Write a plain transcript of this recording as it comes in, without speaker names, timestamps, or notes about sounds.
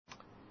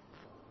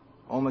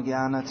Om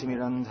Jnana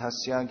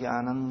Timirandhasya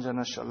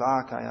Jnananjana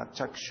Shalakaya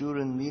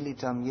Chakshuran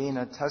Militam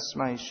Yena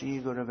Tasmai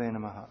Shri Gurave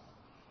Namaha.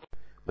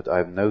 But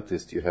I've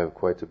noticed you have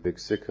quite a big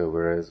sikha,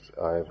 whereas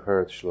I've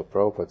heard Srila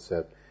Prabhupada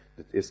said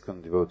that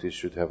ISKCON devotees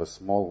should have a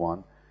small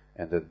one,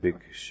 and that big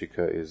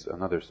shikha is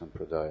another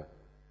sampradaya.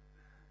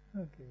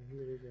 Okay,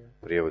 here we go.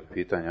 Prijevod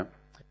pitanja.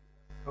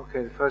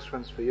 Okay, the first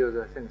one's for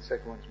you, I think the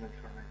second one's meant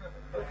for me.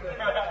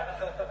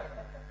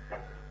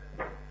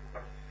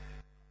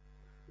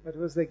 What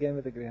was the again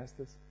with the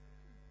Grihastas?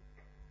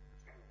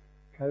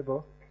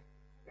 Haribo?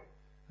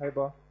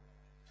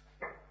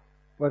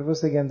 What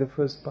was again the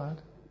first part?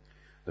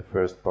 The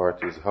first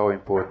part is, how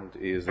important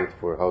is it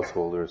for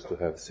householders to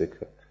have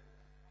sikha?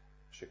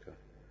 Shikha.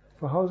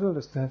 For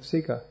householders to have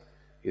sikha?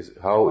 Is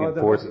how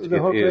important it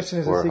is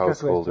for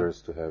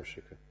householders to have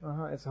shikha.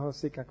 It's a whole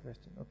sikha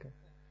question, okay.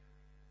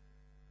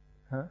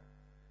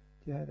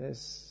 Yeah, there's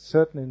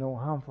certainly no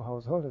harm for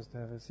householders to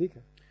have a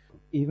sikha.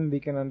 Even we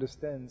can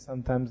understand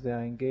sometimes they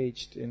are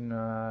engaged in,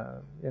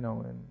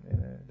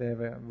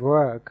 their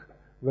work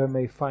where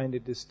may find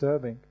it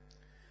disturbing.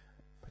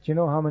 But you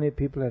know how many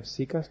people have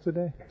sikhas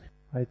today?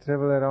 I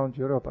travel around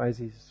Europe, I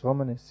see so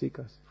many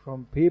sikhas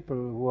from people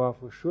who are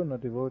for sure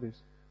not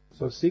devotees.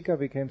 So sikha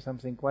became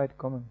something quite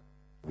common.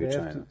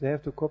 They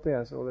have to copy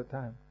us all the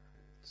time.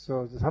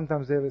 So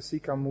sometimes they have a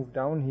sikha move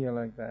down here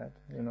like that,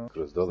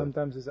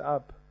 Sometimes it's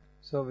up.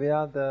 So we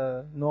are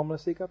the normal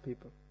sikha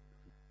people.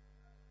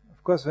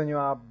 Of course, when you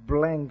are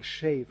blank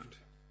shaved,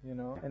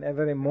 and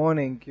every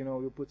morning,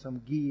 you put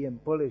some ghee and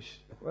polish,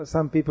 well,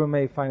 some people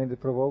may find it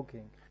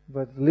provoking.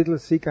 But little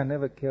sikha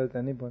never killed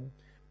anybody.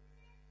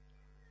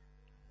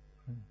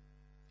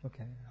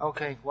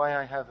 Okay, why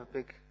I have a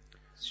big...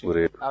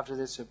 After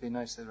this, it would be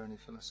nice if there are any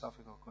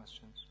philosophical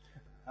questions.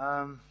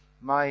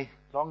 My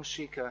long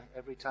shika,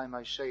 every time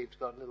I shaved,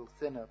 got a little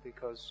thinner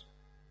because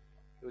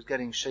it was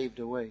getting shaved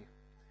away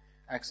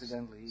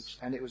accidentally.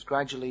 And it was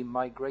gradually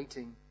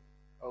migrating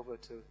over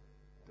to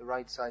the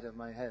right side of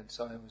my head,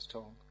 so I was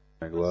told.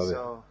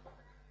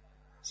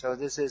 So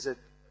this is a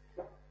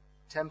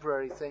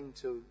temporary thing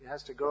it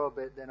has to grow a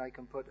bit, then I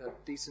can put a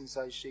decent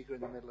sized shika in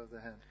the middle of the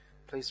head.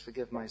 Please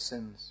forgive my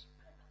sins.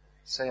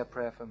 Say a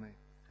prayer for me.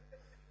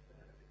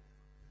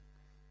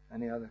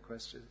 Any other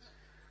questions?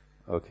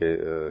 Okay.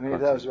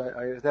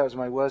 If that was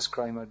my worst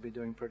crime, I'd be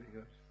doing pretty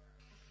good.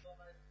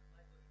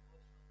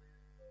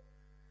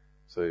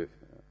 So,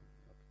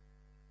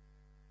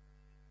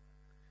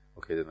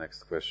 the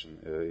next question.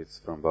 It's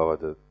from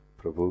Bhavada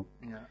Prabhu.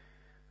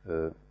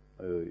 Yeah.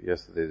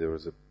 Yesterday there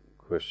was a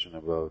question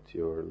about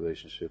your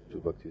relationship to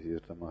Bhakti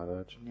Vikasa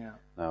Maharaj. Yeah.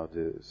 Now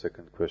the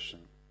second question.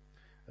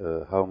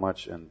 How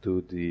much and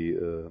do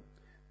the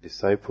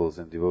disciples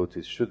and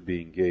devotees should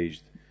be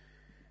engaged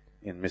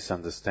in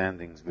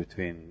misunderstandings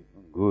between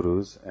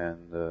gurus,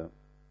 and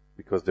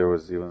because there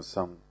was even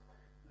some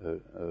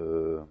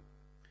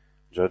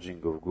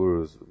judging of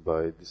gurus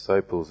by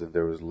disciples, and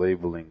there was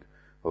labeling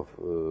of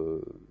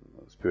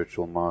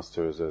spiritual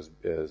masters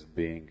as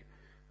being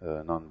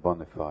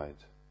non-bona fide.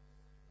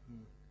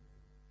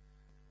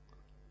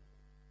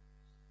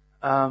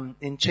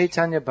 In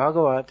Chaitanya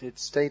Bhagavat,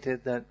 it's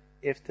stated that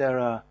if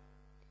there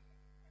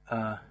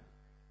are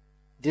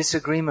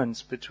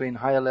disagreements between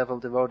higher level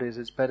devotees,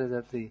 it's better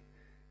that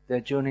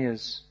their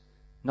juniors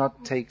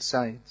not take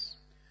sides.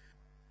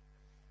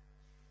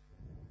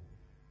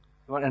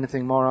 You want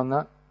anything more on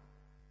that?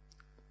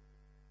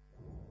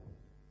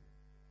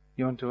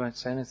 You want to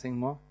say anything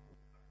more?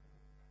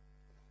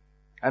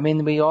 I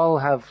mean, we all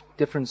have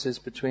differences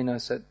between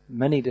us at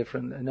many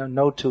different...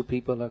 No two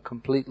people are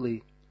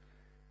completely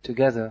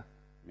together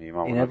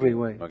in every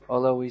way.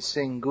 Although we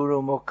sing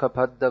Guru Mukha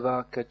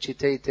Paddava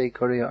Kachitete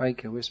Korea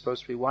Aika, we're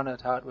supposed to be one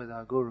at heart with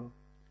our Guru.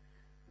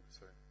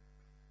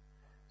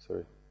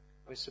 Sorry.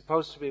 We're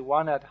supposed to be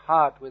one at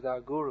heart with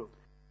our Guru.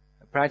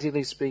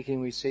 Practically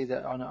speaking, we see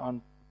that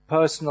on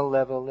personal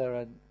level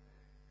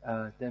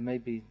there may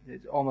be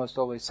almost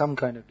always some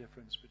kind of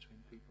difference between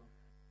people.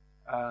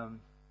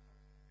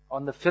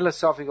 On the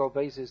philosophical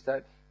basis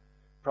that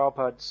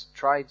Prabhupada's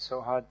tried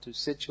so hard to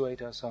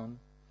situate us on,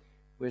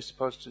 we're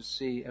supposed to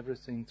see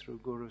everything through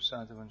Guru,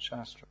 Sadhu and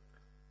Shastra.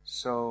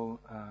 So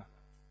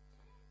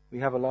we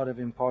have a lot of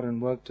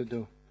important work to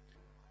do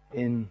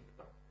in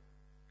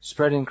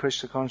spreading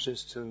Krishna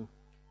consciousness to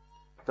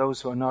those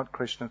who are not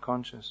Krishna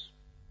conscious.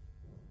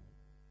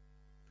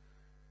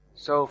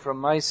 So from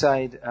my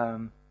side,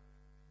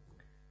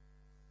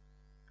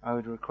 I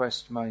would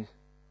request my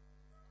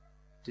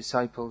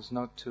disciples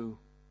not to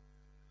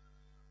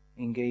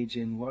engage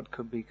in what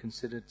could be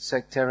considered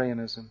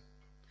sectarianism.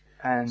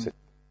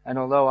 And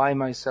although I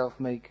myself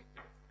make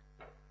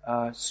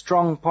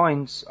strong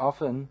points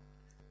often,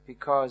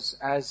 because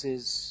as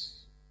is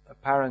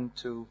apparent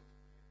to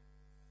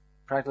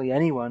practically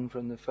anyone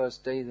from the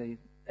first day they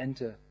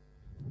enter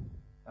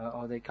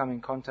or they come in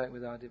contact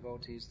with our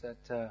devotees,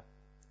 that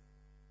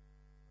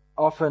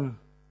often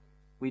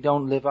we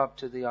don't live up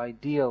to the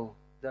ideal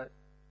that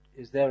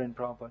is there in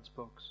Prabhupada's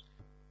books.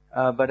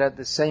 But at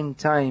the same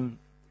time,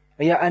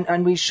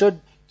 and we should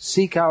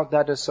seek out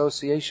that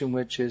association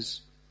which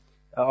is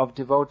of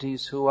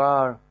devotees who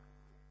are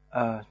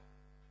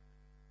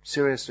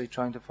seriously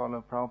trying to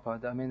follow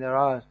Prabhupada. I mean, there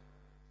are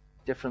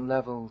different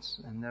levels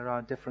and there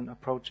are different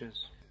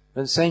approaches.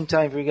 But at the same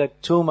time, if we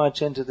get too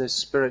much into this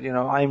spirit,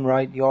 I'm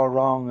right, you're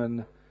wrong,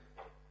 and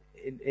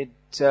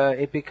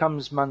it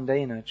becomes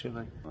mundane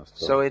actually.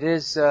 So it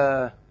is,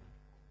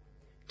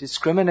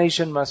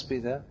 discrimination must be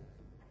there,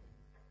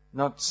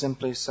 not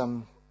simply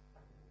some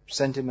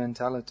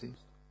sentimentality.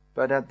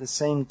 But at the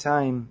same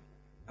time,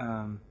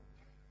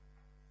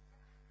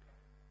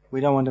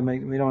 we don't want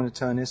to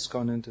turn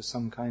ISKCON into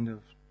some kind of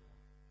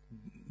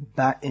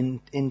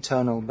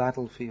internal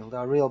battlefield.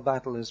 Our real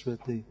battle is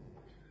with the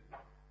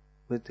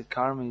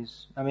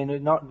karmis. I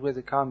mean, not with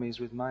the karmis,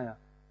 with Maya.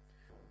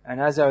 And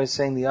as I was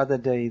saying the other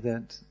day,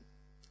 that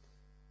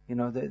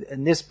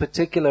in this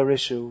particular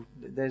issue,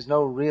 there's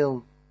no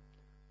real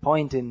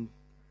point in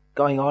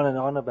going on and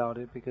on about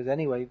it, because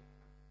anyway,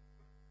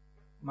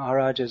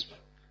 Maharaj has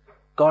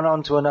gone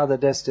on to another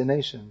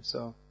destination.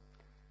 So,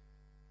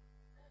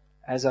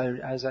 as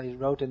I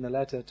wrote in the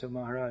letter to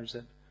Maharaj,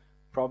 that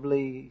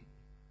probably,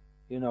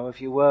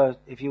 if you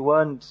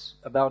weren't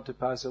about to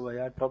pass away,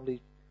 I'd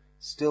probably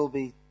still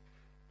be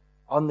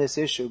on this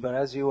issue. But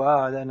as you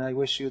are, then I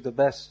wish you the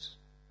best.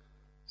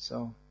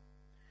 So,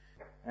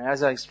 and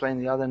as I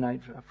explained the other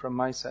night, from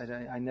my side,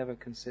 I never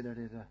considered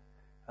it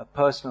a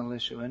personal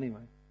issue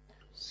anyway.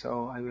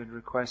 So I would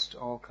request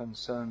all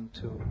concerned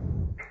to,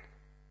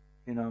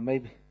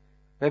 maybe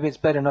it's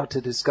better not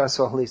to discuss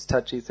all these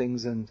touchy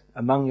things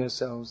among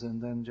yourselves,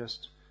 and then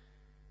just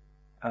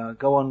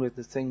go on with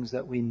the things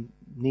that we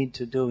need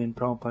to do in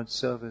Prabhupada's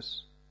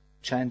service,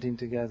 chanting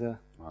together,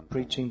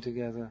 preaching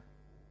together,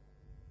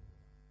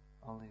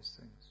 all these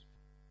things.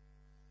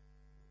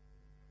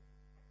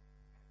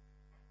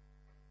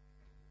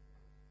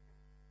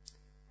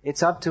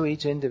 It's up to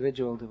each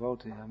individual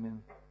devotee,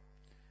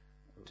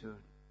 to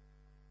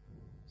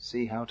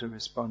see how to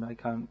respond. I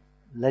can't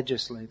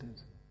legislate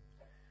it.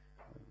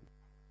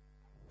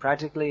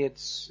 Practically,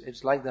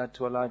 it's like that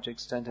to a large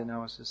extent in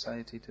our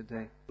society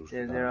today.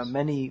 There are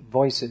many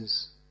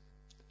voices,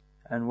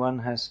 and one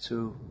has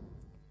to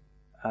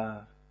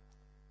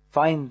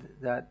find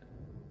that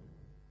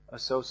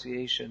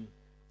association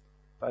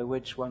by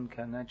which one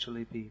can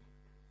actually be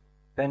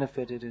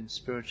benefited in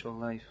spiritual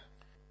life.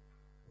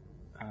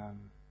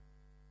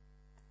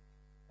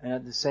 And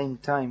at the same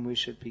time, we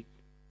should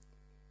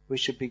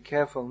be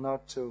careful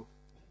not to,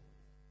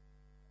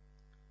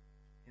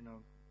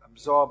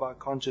 absorb our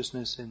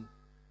consciousness in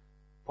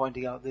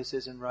pointing out this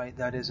isn't right,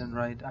 that isn't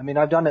right. I mean,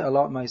 I've done it a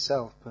lot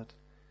myself,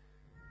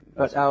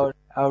 but our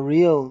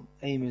real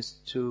aim is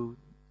to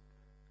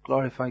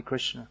glorify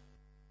Krishna.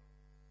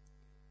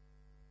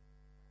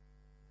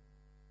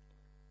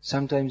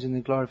 Sometimes in the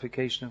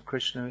glorification of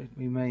Krishna,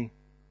 we may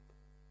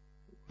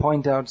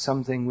point out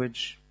something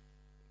which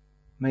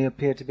may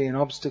appear to be an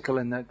obstacle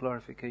in that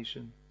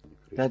glorification.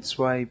 That's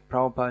why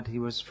Prabhupada, he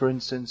was, for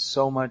instance,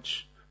 so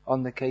much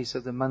on the case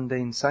of the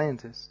mundane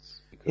scientists.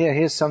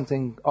 Here's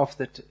something off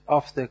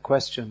the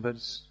question, but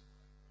it's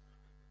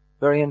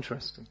very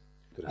interesting.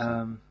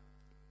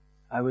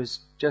 I was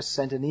just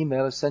sent an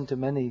email, sent to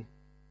many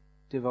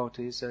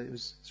devotees, it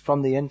was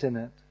from the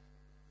internet,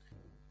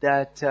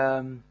 that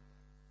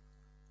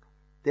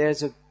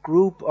there's a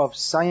group of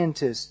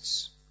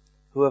scientists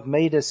who have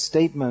made a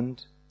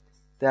statement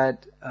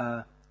that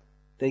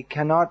they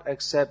cannot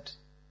accept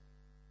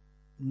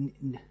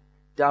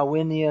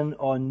Darwinian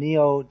or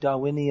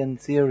neo-Darwinian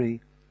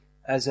theory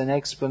as an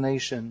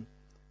explanation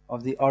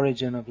of the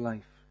origin of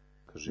life.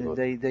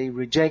 They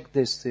reject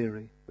this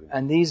theory.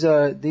 And these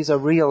are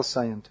real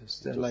scientists.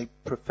 They're like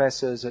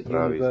professors at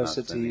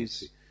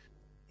universities,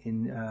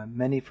 in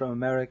many from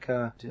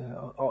America,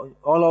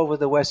 all over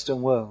the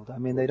Western world. I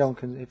mean, they don't,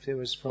 if it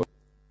was from,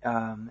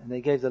 and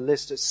they gave the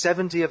list of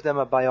 70 of them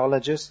are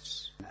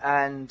biologists.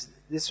 And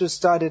this was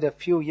started a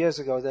few years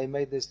ago. They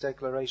made this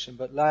declaration,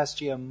 but last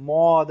year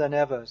more than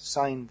ever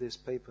signed this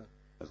paper.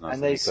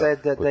 And they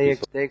said that they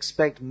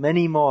expect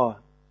many more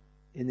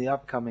in the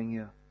upcoming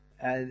year.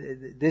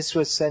 And this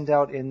was sent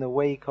out in the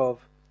wake of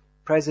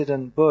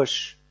President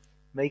Bush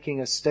making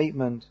a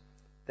statement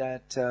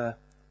that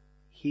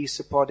he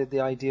supported the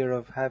idea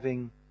of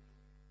having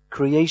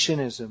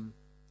creationism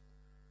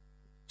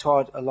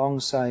taught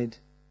alongside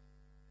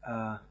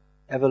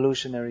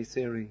evolutionary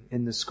theory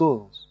in the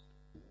schools,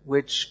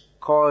 which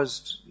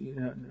caused,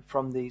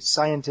 from the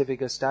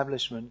scientific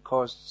establishment,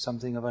 caused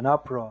something of an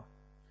uproar.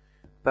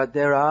 But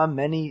there are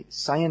many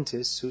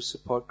scientists who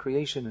support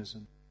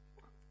creationism.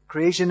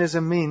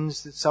 Creationism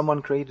means that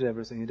someone created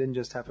everything. It didn't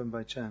just happen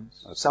by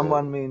chance.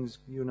 Someone means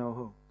you know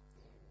who.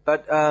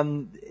 But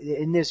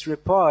in this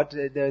report,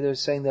 they're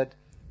saying that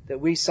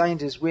we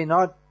scientists, we're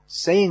not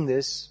saying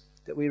this,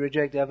 that we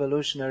reject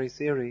evolutionary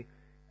theory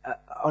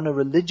on a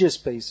religious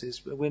basis.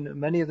 But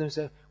many of them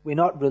say, we're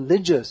not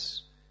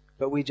religious,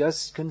 but we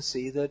just can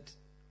see that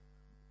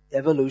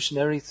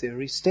evolutionary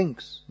theory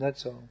stinks.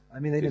 That's all. I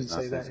mean, they didn't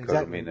say that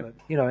exactly, but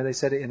they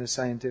said it in a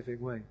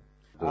scientific way.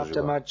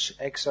 After much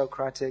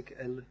exocratic,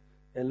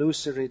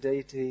 illusory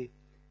deity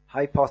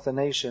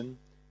hypothenation,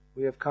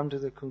 we have come to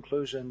the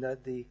conclusion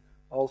that the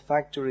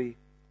olfactory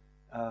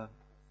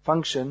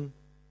function,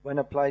 when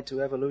applied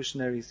to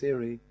evolutionary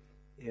theory,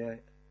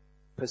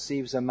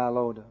 perceives a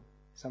malodor,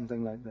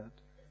 something like that.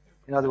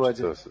 In other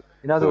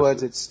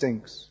words, it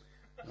stinks.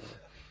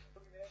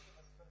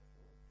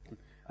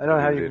 I don't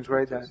know how you can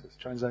translate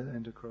that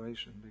into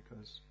Croatian,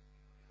 because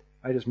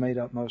I just made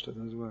up most of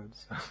those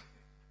words.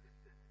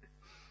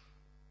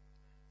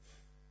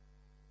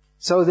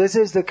 So this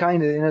is the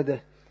kind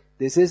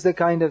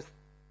of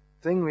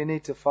thing we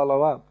need to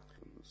follow up.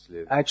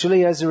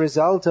 Actually, as a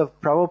result of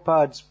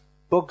Prabhupada's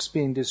books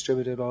being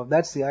distributed,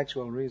 that's the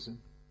actual reason.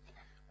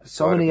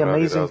 So many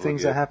amazing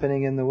things are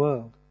happening in the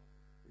world.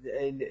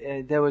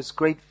 There was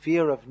great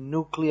fear of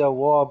nuclear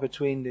war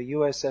between the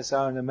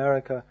USSR and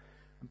America.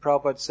 And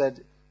Prabhupada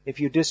said, if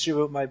you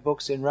distribute my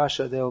books in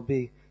Russia,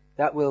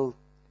 that will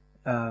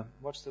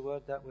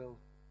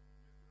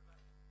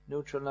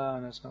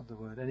neutralize, that's not the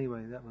word.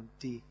 Anyway, that will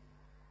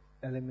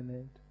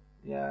eliminate.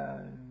 Yeah,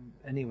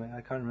 anyway,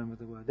 I can't remember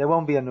the word. There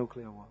won't be a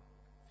nuclear war.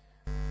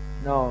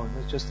 No,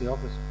 that's just the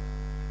opposite.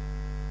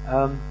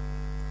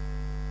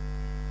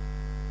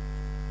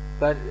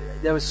 But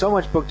there was so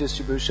much book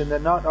distribution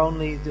that not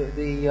only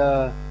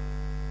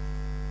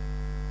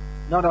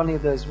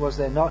was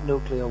there not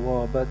nuclear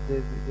war, but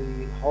the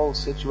whole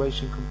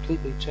situation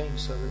completely changed,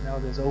 so that now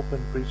there's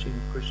open preaching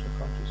of Krishna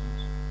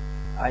consciousness.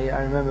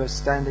 I remember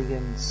standing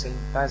in St.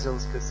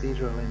 Basil's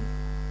Cathedral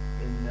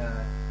in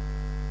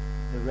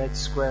the Red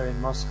Square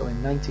in Moscow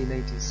in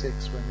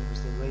 1986, when it was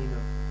the reign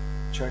of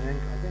Chernenko.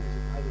 I think it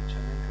was either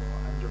Chernenko or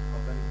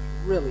Andropov, and it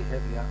was really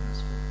heavy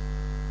atmosphere.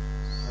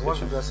 It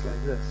wasn't just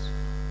like this.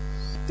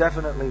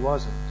 Definitely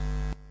wasn't.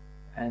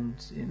 And,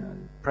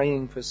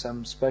 praying for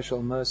some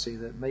special mercy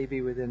that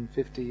maybe within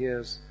 50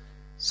 years,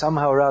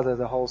 somehow or other,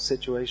 the whole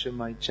situation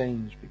might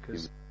change.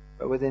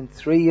 But within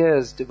 3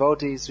 years,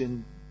 devotees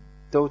in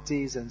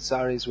dhotis and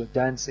saris were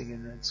dancing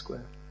in Red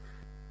Square.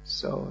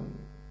 So,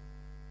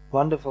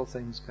 wonderful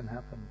things can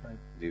happen by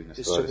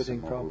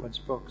distributing Prabhupada's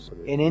books.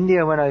 In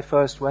India, when I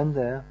first went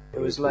there, it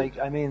was like,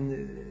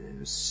 it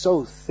was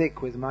so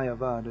thick with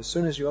Mayavad. As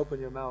soon as you open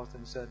your mouth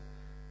and said,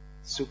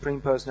 Supreme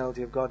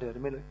Personality of Godhead,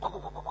 immediately,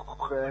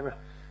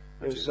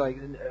 it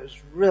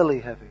was really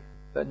heavy.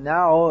 But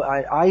now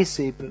I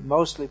see, but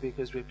mostly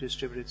because we've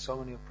distributed so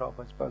many of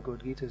Prabhupada's Bhagavad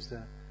Gitas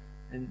there,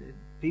 and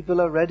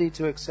people are ready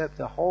to accept.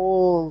 The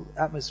whole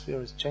atmosphere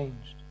has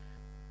changed.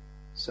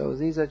 So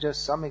these are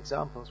just some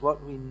examples.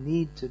 What we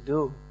need to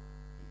do,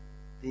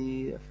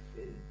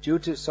 due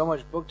to so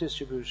much book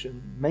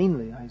distribution,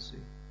 mainly I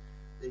see,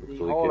 the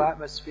whole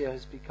atmosphere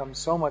has become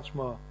so much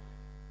more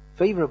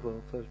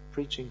favorable for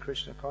preaching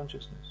Krishna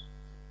consciousness.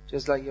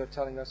 Just like you're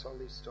telling us all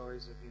these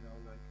stories of,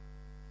 like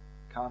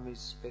Kamis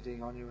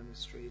spitting on you in the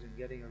street and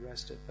getting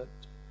arrested, but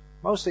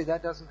mostly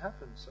that doesn't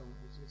happen, so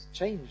it's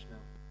changed now.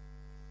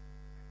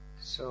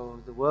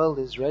 So the world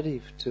is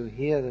ready to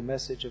hear the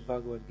message of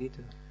Bhagavad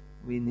Gita.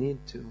 We need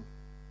to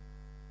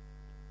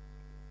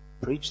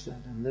preach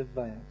that and live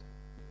by it.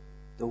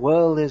 The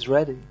world is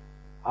ready.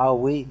 Are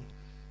we?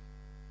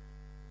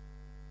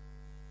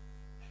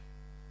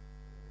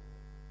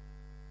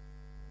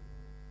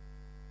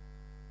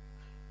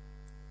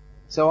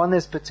 So on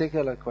this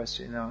particular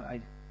question,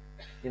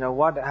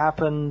 what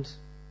happened?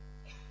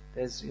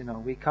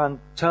 We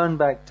can't turn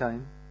back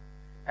time,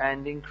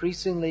 and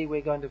increasingly we're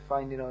going to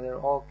find, there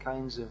are all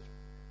kinds of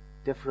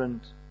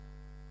different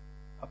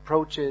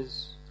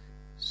approaches.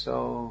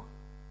 So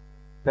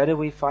better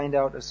we find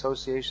out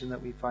association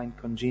that we find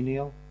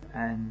congenial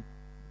and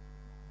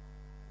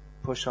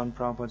push on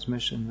Prabhupada's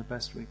mission the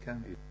best we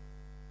can.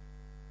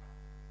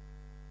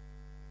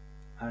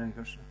 Hare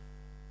Krishna.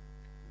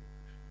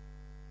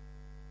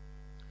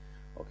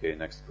 Okay,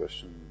 next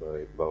question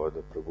by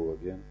Manidhara Prabhu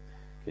again.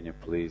 Can you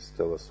please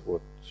tell us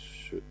what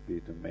should be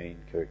the main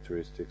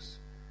characteristics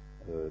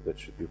that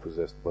should be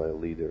possessed by a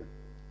leader?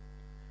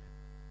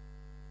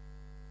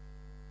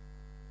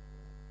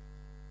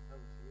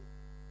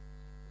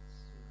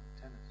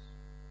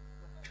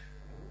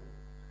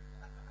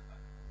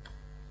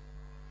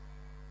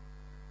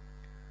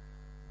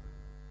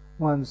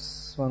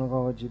 Once one of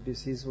our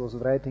GBCs was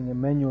writing a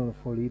manual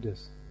for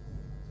leaders.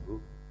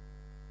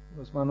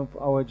 One of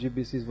our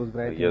GBCs was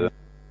writing.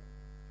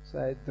 So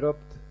I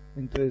dropped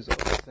into his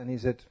office and he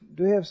said,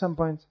 do you have some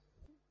points?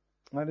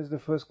 What is the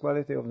first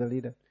quality of the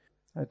leader?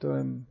 I told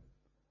him,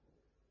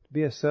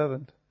 be a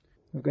servant.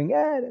 He's going,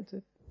 that's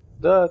it.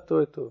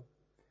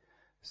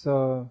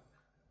 So,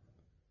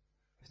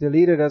 if the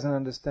leader doesn't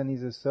understand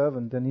he's a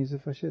servant, then he's a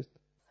fascist.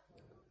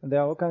 And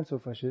there are all kinds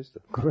of fascists,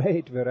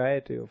 great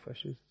variety of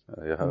fascists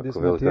in this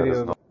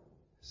material.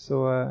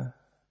 So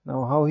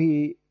now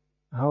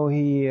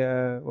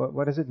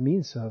what does it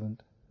mean,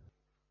 servant?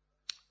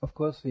 Of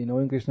course, we know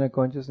in Krishna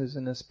consciousness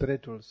in a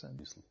spiritual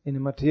sense. In the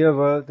material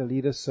world, the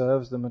leader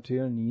serves the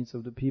material needs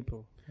of the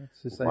people.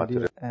 That's his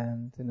idea.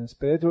 And in a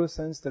spiritual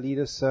sense, the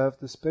leader serves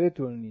the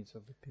spiritual needs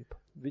of the people,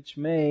 which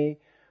may,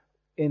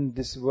 in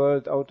this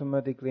world,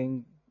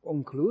 automatically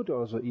include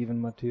also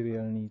even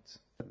material needs.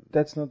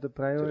 That's not the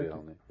priority.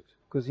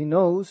 Because he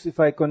knows if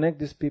I connect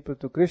these people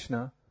to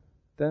Krishna,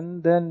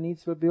 then their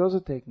needs will be also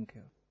taken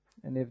care of.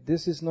 And if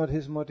this is not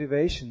his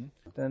motivation,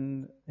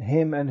 then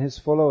him and his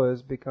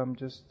followers become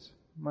just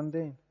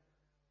mundane.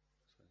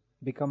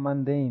 Become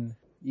mundane,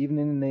 even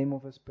in the name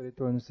of a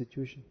spiritual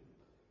institution.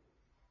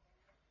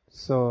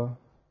 So,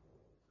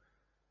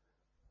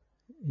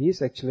 he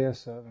is actually a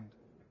servant.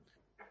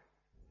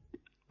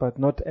 But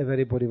not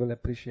everybody will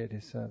appreciate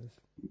his service.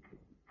 Do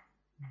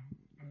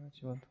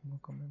you want to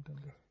comment on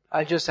this?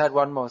 I just had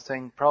one more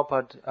thing.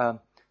 Prabhupada,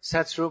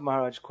 Satsrup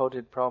Maharaj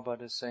quoted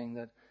Prabhupada as saying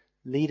that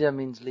leader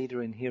means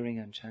leader in hearing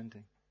and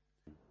chanting.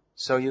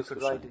 So you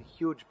could write a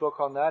huge book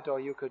on that, or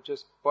you could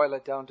just boil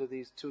it down to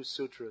these 2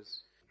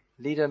 sutras.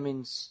 Leader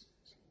means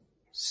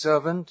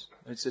servant,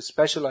 it's a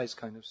specialized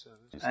kind of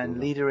service, and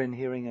leader in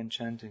hearing and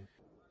chanting.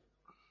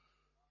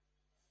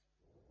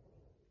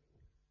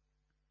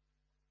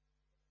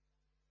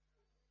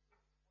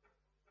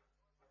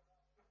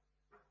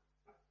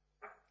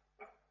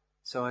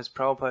 So as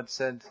Prabhupada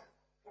said,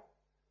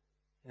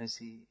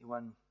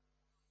 one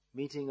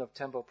meeting of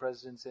temple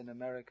presidents in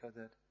America,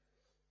 that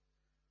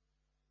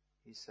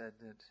he said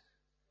that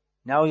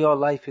now your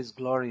life is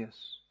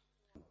glorious.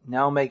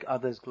 Now make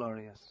others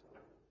glorious.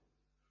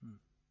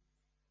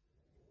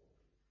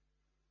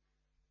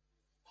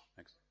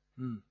 Next.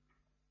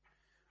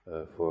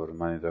 For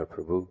Manidhara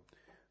Prabhu,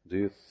 do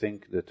you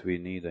think that we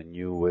need a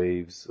new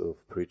waves of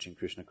preaching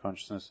Krishna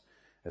consciousness?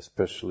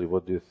 Especially,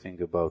 what do you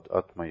think about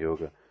Atma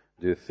Yoga?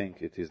 Do you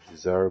think it is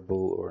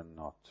desirable or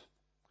not?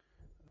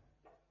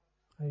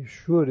 Are you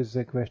sure this is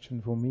a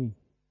question for me?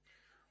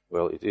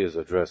 Well, it is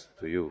addressed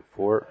to you,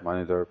 for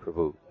Manidhara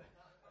Prabhu.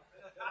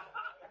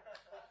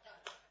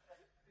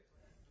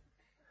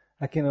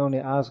 I can only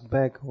ask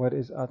back, what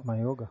is Atma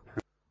Yoga?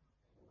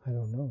 I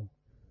don't know.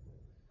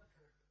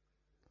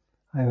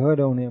 I heard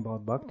only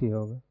about Bhakti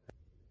Yoga.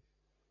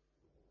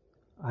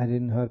 I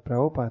didn't hear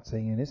Prabhupada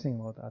saying anything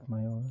about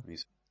Atma Yoga.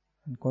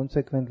 And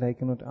consequently, I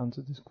cannot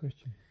answer this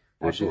question.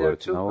 Actually, there are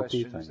 2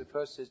 questions. The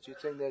first is, do you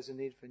think there's a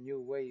need for new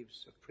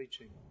waves of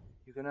preaching?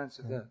 You can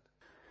answer that.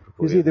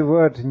 You see, the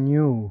word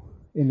new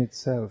in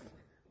itself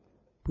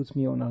puts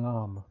me on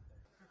alarm.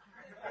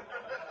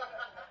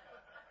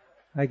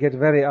 I get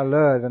very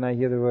alert when I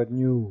hear the word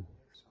new.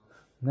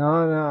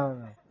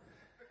 No.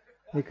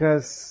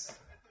 Because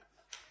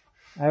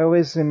I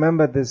always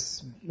remember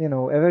this,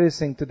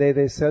 everything today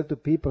they sell to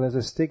people has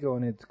a sticker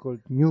on it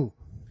called new.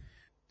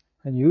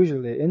 And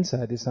usually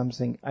inside is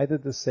something either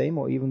the same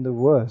or even the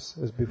worse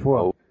as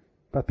before.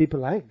 But people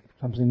like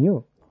something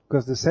new.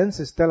 Because the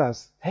senses tell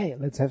us, hey,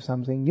 let's have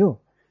something new.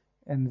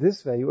 And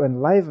this way you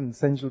enliven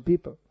sensual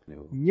people.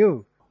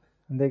 New.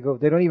 And they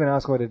don't even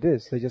ask what it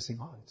is. They just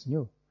think, oh, it's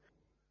new.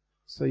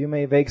 So you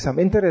may wake some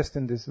interest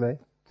in this way.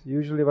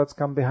 Usually what's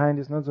come behind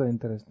is not so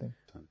interesting.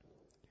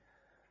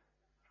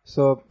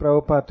 So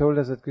Prabhupada told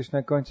us that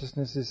Krishna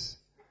consciousness is,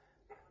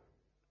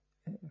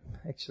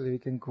 actually we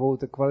can quote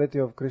the quality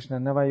of Krishna,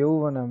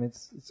 Navayovanam,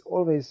 it's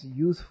always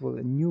youthful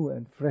and new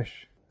and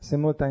fresh,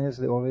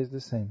 simultaneously always the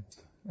same.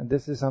 And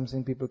this is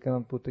something people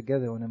cannot put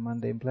together on a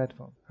mundane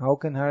platform. How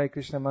can Hare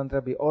Krishna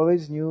mantra be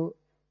always new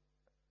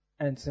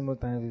and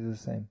simultaneously the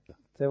same?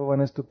 So one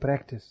has to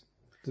practice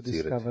to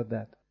discover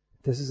that.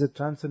 This is a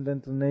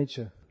transcendental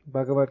nature.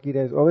 Bhagavad Gita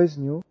is always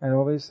new and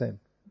always same.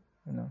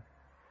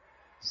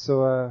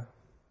 So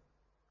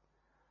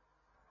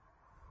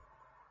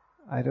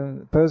I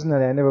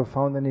never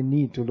found any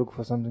need to look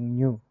for something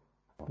new.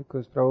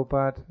 Because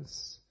Prabhupada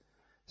is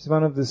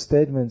one of the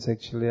statements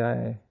actually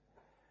I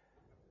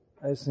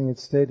think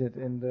it's stated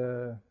in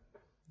the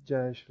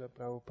Jai Srila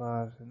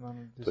Prabhupada in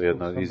one of the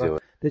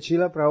books that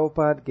Srila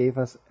Prabhupada gave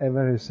us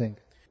everything.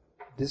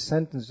 This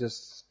sentence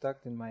just stuck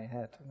in my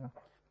head.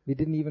 We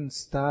didn't even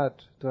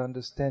start to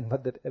understand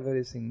what that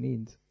everything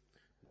means.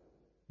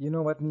 You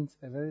know what means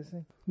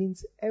everything? It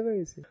means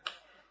everything.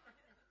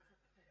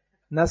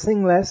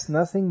 Nothing less,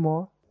 nothing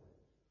more.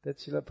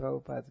 That's Srila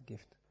Prabhupada's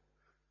gift.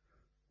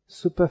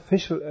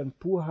 Superficial and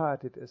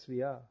poor-hearted as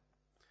we are,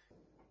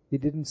 we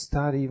didn't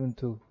start even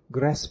to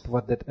grasp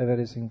what that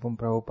everything from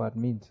Prabhupada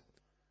means.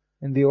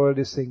 And we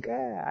already think,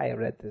 I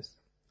read this.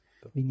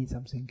 We need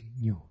something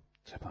new.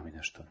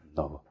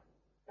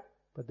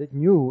 But that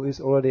new is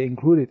already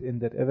included in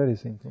that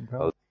everything from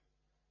Prabhupada.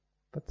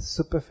 But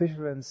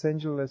superficial and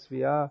sensual as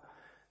we are,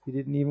 we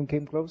didn't even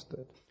came close to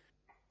it.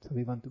 So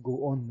we want to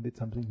go on with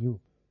something new.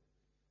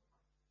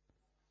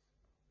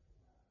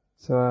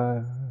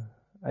 So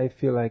I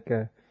feel like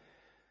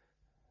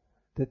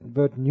that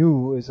word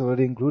new is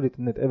already included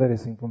in that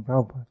everything from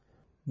Prabhupada.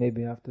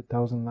 Maybe after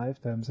 1,000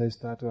 lifetimes I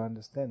start to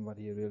understand what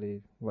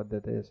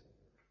that is.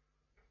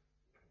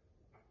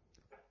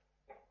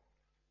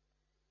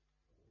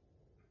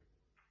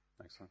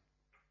 Excellent.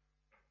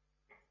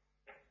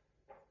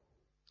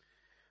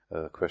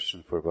 A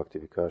question for Bhakti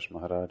Vikasa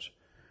Maharaj.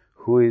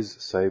 Who is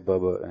Sai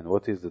Baba and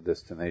what is the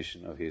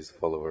destination of his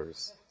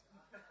followers?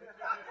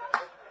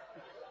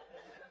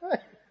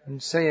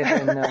 And say it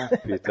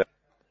in...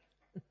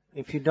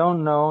 if you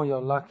don't know,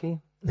 you're lucky.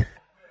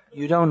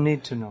 You don't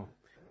need to know.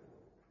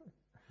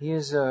 He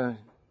is a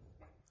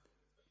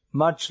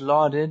much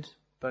lauded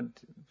but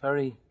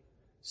very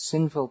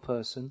sinful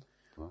person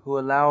who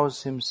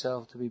allows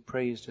himself to be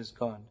praised as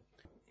God.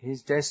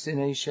 His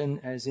destination,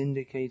 as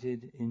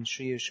indicated in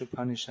Sri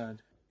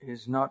Upanishad,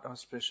 is not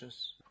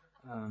auspicious.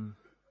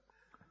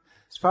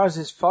 As far as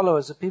his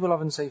followers, the people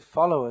often say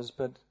followers,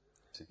 but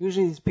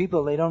usually these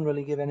people, they don't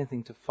really give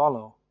anything to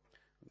follow.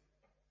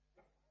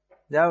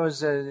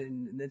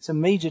 It's a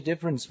major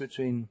difference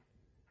between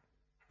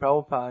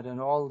Prabhupada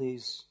and all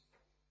these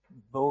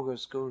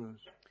bogus gurus.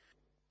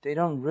 They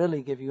don't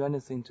really give you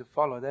anything to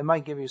follow. They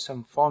might give you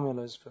some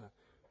formulas for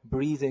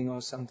breathing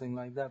or something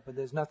like that, but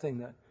there's nothing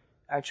that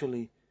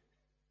actually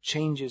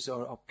changes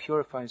or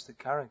purifies the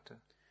character.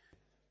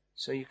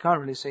 So you can't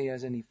really say he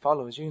has any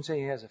followers. You can say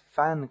he has a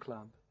fan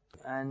club.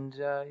 And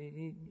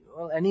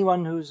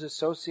anyone who's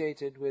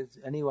associated with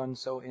anyone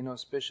so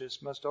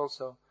inauspicious must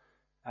also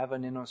have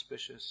an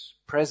inauspicious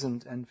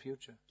present and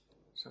future.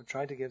 So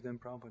try to give them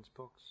Prabhupada's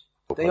books.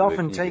 They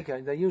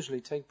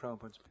usually take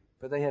Prabhupada's books,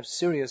 but they have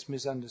serious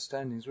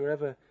misunderstandings.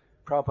 Wherever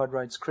Prabhupada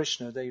writes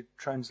Krishna, they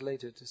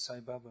translate it to Sai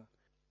Baba.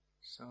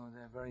 So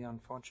they're very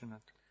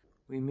unfortunate.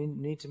 We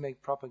need to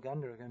make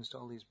propaganda against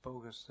all these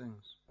bogus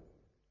things.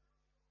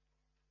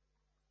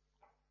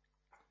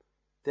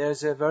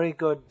 There's a very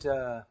good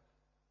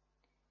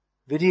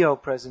video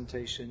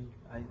presentation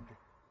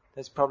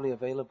that's probably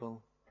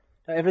available.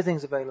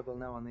 Everything's available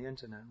now on the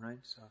internet, right?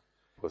 So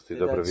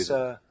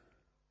that's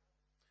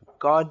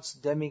Gods,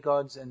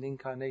 Demigods and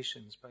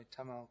Incarnations by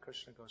Tamal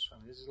Krishna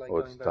Goswami. This is like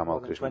going back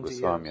more than 20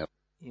 years.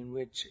 In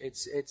which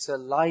it's a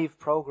live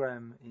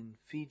program in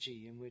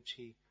Fiji in which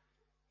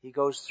he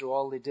goes through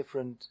all the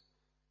different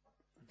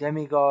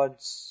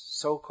demigods,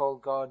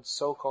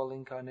 so-called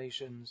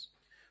incarnations,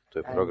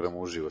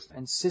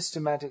 and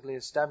systematically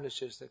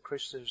establishes that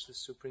Krishna is the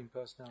Supreme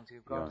Personality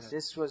of Godhead. Yes.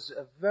 This was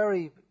a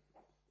very,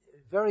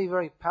 very,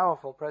 very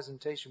powerful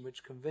presentation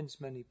which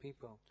convinced many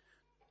people.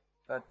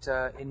 But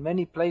in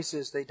many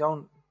places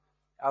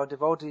our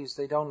devotees,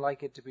 they don't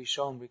like it to be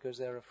shown because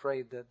they're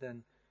afraid that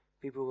then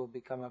people will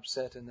become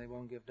upset and they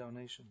won't give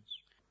donations.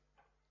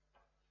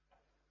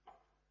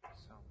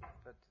 So,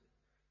 but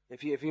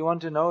if you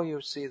want to know,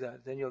 you'll see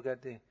that. Then you'll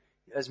get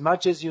as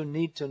much as you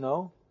need to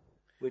know,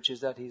 which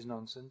is that he's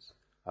nonsense.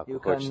 You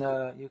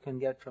can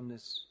get from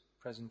this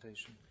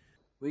presentation.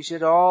 We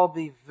should all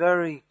be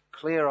very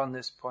clear on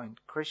this point.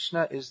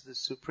 Krishna is the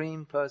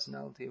Supreme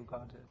Personality of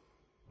Godhead.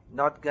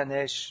 Not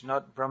Ganesh,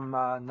 not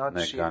Brahma, not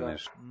Shiva,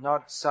 Ganesh,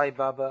 not Sai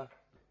Baba,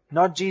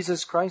 not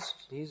Jesus Christ.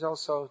 He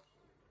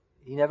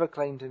never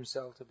claimed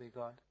himself to be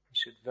God. We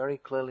should very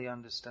clearly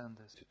understand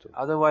this.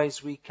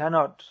 Otherwise, we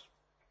cannot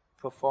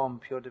perform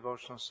pure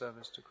devotional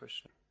service to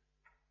Krishna.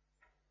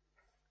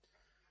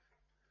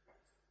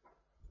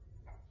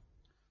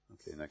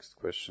 Okay, next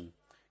question.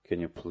 Can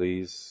you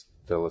please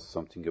tell us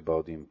something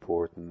about the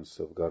importance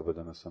of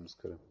Garbhadana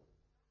Samskara?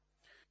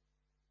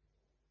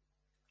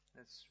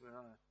 It's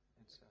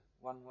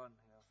 1-1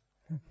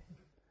 here.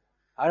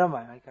 I don't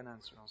mind, I can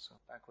answer also,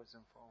 backwards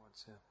and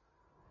forwards here.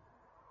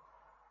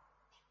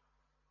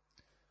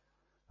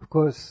 Of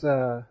course,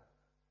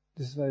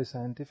 this is very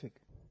scientific.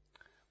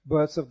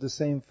 Birds of the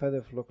same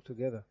feather flock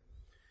together.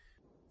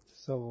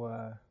 So,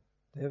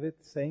 they have it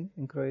saying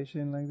in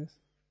Croatian like this?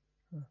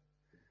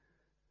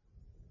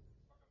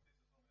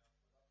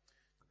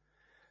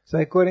 So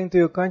according to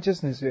your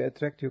consciousness, you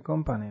attract your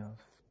companions.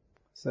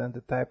 So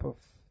the type of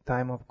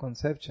time of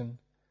conception,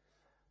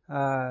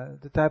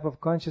 the type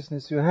of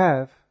consciousness you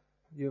have,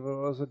 you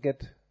will also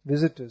get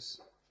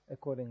visitors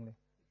accordingly.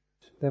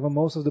 Therefore,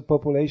 most of the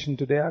population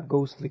today are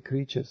ghostly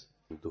creatures,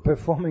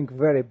 performing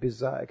very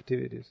bizarre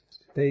activities.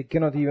 They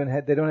cannot even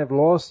they don't have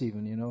laws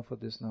even, for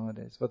this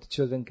nowadays, what the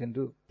children can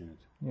do.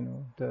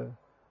 The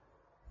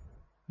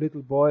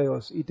little boy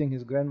was eating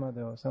his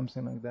grandmother or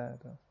something like that.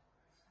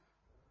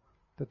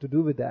 What to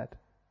do with that?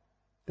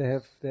 They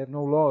have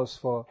no laws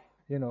for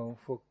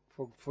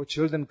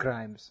children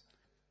crimes.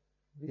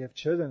 We have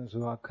children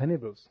who are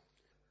cannibals.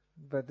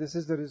 But this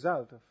is the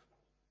result of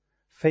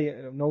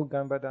no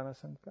Garbhadana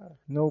Samskara,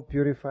 no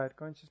purified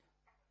consciousness.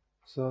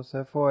 So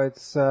therefore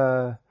it's,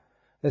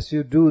 as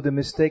you do the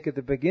mistake at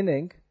the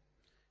beginning,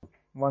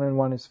 1 and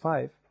 1 is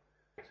 5,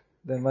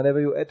 then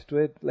whatever you add to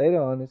it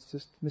later on, it's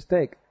just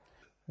mistake.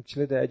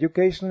 Actually the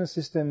educational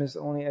system is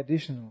only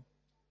additional.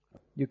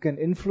 You can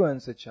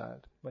influence a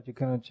child, but you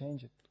cannot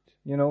change it.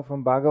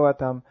 From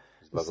Bhagavatam,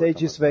 the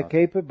sages were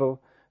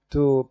capable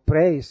to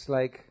praise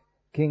like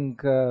King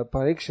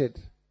Parikshit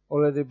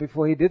already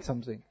before he did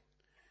something.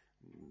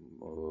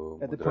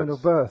 At the point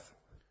of birth.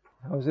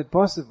 How is it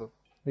possible?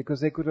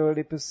 Because they could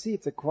already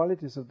perceive the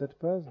qualities of that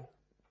person.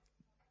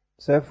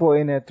 Therefore,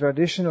 in a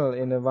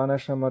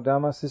Varnashrama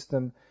Dharma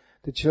system,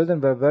 the children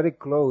were very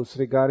close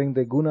regarding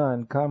the guna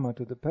and karma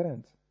to the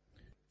parents.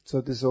 So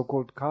the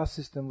so-called caste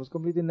system was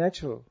completely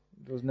natural.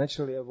 It was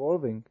naturally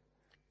evolving.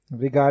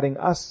 Regarding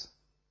us,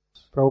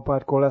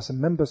 Prabhupada called us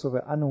members of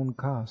an unknown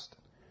caste.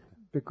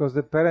 Because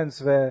the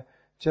parents were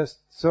just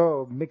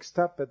so mixed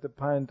up at the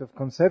point of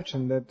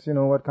conception that,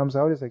 what comes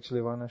out is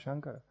actually Varna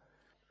Shankara.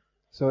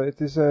 So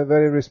it is a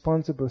very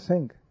responsible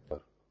thing.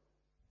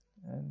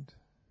 And,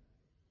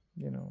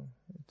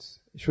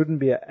 it shouldn't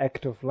be an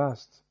act of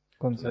lust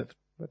concept,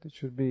 but it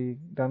should be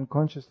done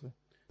consciously.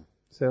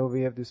 So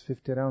we have this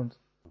 50 rounds.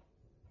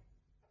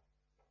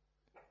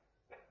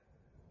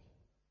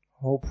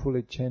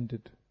 Hopefully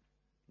chanted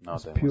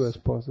as pure as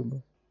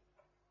possible.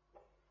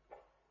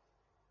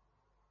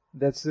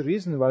 That's the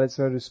reason why it's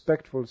a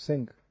respectful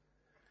thing.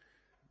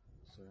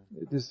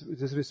 It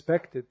is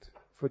respected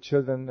for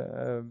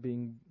children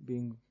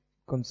being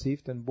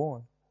conceived and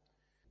born.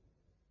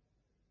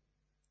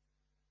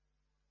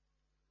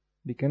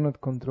 We cannot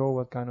control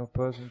what kind of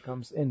person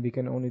comes in. We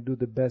can only do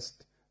the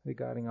best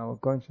regarding our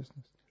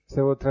consciousness.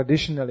 So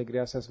traditionally,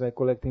 Grihasthas were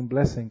collecting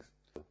blessings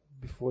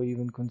before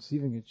even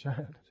conceiving a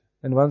child.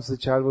 And once the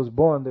child was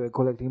born, they were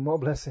collecting more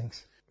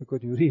blessings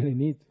because you really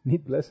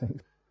need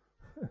blessings.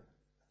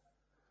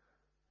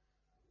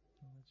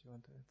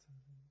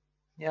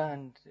 Yeah,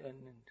 and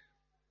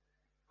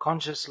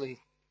consciously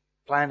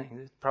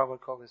planning.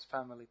 Prabhupada called this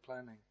family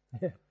planning.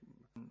 Yeah.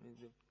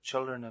 The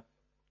children are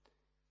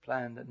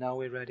planned that now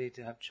we're ready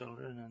to have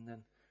children, and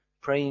then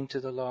praying to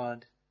the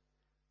Lord,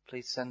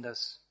 please send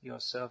us your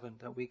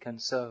servant that we can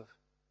serve.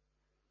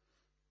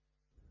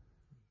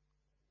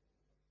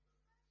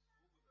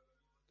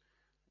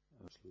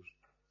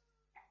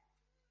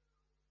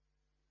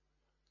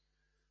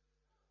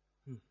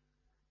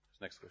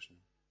 Next question.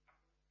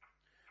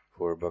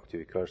 For Bhakti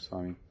Vikasa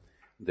Swami,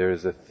 there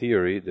is a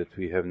theory that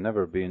we have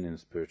never been in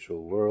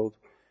spiritual world,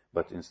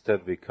 but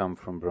instead we come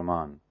from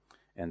Brahman,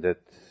 and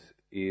that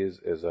is,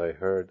 as I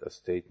heard, a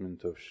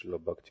statement of Srila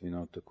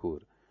Bhaktivinoda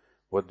Thakur.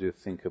 What do you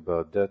think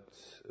about that?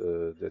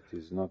 That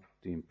is not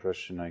the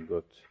impression I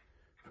got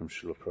from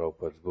Srila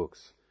Prabhupada's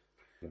books.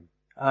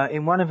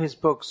 In one of his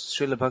books,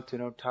 Srila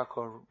Bhaktivinoda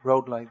Thakur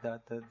wrote like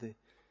that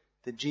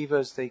the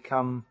jivas,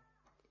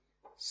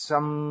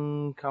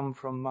 some come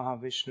from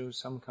Mahavishnu,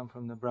 some come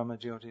from the Brahma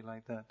Jyoti,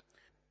 like that.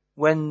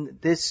 When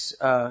this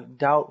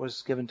doubt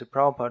was given to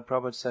Prabhupada,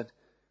 Prabhupada said,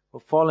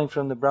 well, falling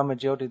from the Brahma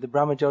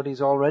Jyoti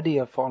is already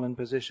a fallen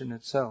position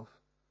itself.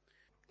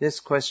 This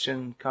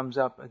question comes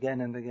up again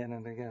and again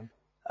and again.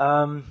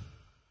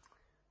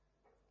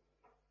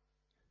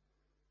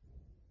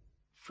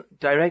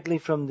 Directly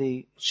from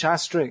the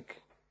Shastric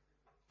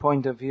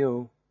point of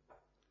view,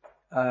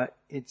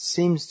 it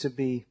seems to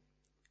be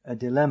a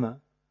dilemma,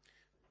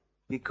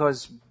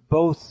 because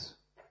both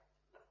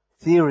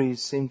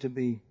theories seem to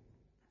be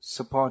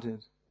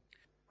supported.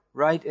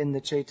 Right in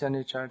the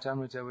Chaitanya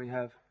Charitamrita we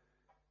have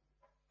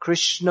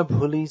Krishna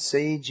bhuli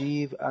se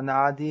jeev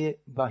anadi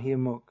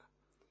bahirmukh,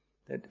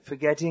 that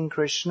forgetting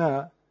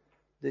Krishna,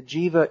 the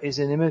jiva is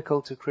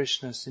inimical to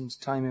Krishna since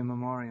time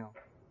immemorial.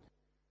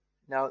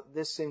 Now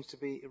this seems to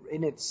be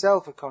in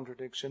itself a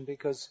contradiction,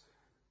 because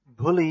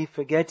bhuli,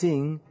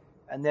 forgetting,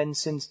 and then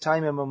since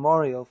time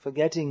immemorial,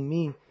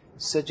 forgetting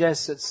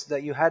suggests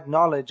that you had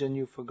knowledge and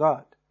you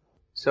forgot.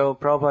 So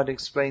Prabhupada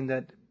explained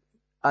that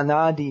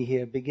anadi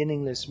here,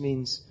 beginningless,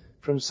 means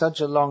from such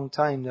a long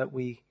time that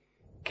we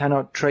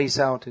cannot trace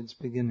out its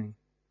beginning.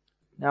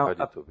 Now,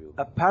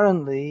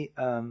 apparently,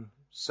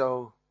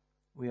 so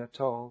we are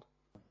told,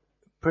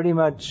 pretty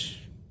much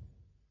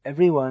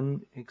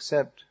everyone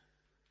except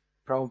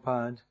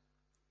Prabhupada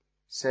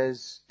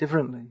says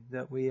differently,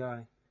 that we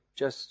are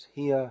just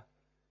here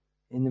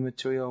in the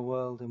material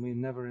world and we're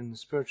never in the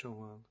spiritual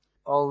world.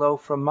 Although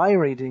from my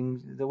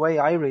reading, the way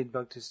I read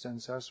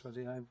Bhaktisiddhanta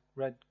Saraswati, I've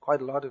read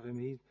quite a lot of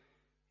him,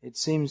 it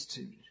seems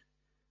to,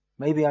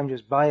 maybe I'm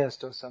just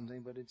biased or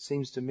something, but it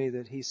seems to me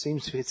that he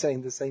seems to be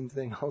saying the same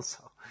thing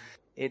also.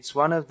 It's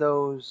one of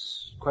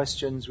those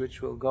questions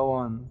which will go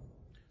on.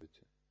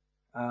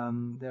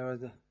 There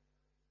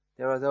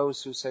are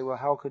those who say, well,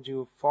 how could you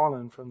have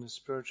fallen from the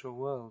spiritual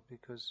world?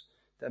 Because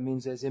that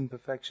means there's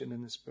imperfection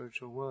in the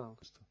spiritual world.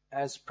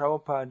 As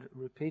Prabhupada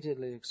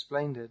repeatedly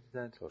explained it,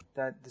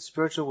 that the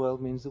spiritual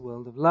world means the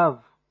world of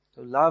love.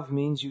 So love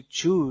means you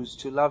choose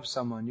to love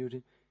someone.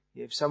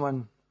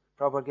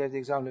 Prabhupada gave the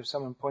example, if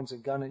someone points a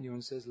gun at you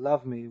and says,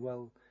 love me,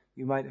 well,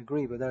 you might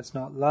agree, but that's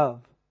not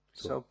love.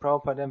 So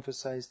Prabhupada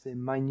emphasized the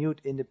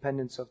minute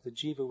independence of the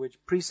jiva, which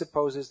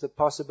presupposes the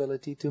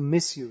possibility to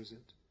misuse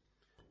it.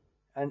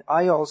 And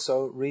I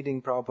also,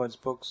 reading Prabhupada's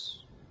books,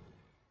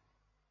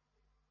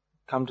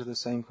 come to the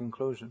same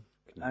conclusion.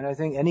 And I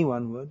think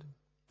anyone would,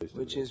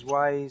 which is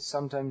why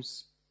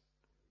sometimes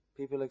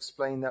people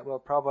explain that, well,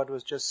 Prabhupada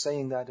was just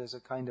saying that as a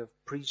kind of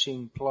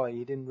preaching ploy,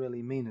 he didn't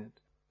really mean it.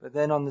 But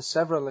then on the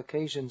several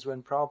occasions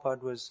when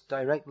Prabhupada was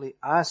directly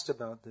asked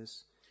about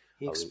this,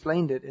 he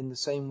explained it in the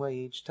same way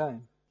each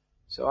time.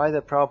 So either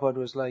Prabhupada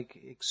was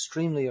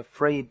extremely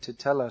afraid to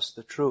tell us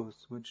the truth,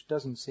 which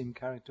doesn't seem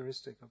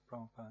characteristic of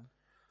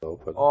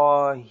Prabhupada,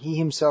 or he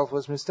himself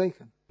was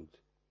mistaken,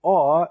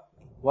 or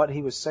what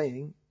he was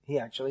saying, he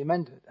actually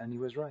meant it, and he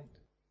was right.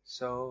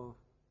 So,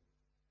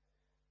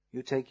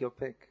 you take your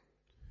pick.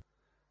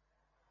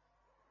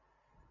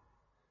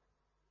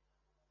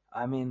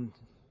 I mean,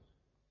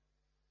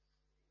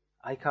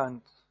 I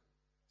can't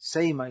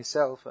say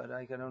myself, but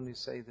I can only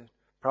say that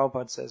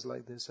Prabhupada says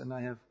like this, and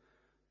I have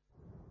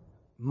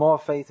more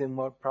faith in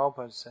what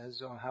Prabhupada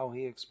says or how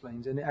he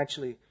explains. And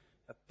actually,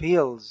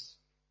 appeals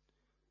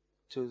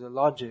to the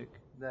logic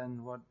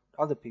than what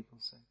other people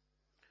say.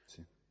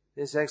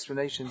 This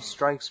explanation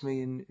strikes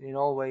me in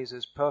all ways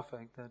as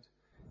perfect, that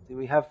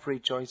we have free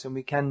choice and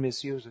we can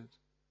misuse it.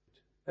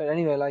 But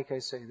anyway, like I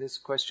say, this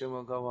question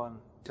will go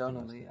on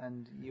eternally,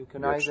 and you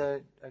can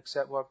either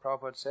accept what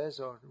Prabhupada says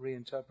or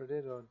reinterpret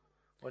it or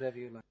whatever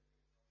you like.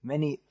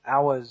 Many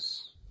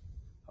hours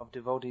of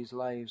devotees'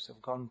 lives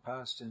have gone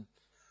past and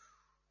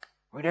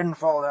we didn't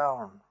fall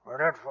down, we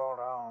did fall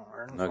down, we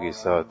didn't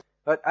fall down.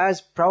 But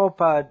as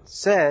Prabhupada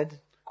said,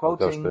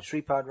 quoting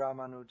Sripad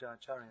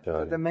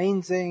Ramanujacharya, the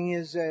main thing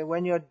is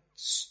when you're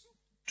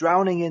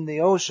drowning in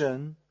the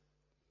ocean,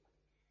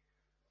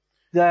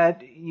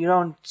 that you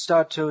don't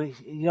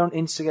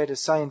instigate a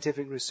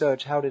scientific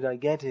research, how did I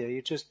get here?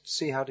 You just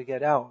see how to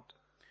get out.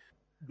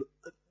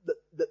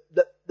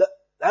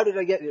 How did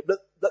I get here?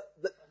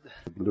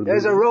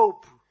 There's a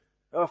rope.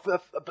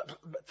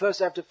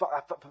 First I have to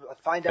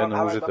find out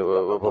how I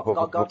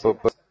got here.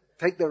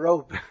 Take the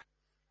rope.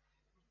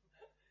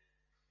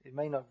 It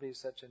may not be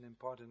such an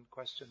important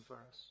question for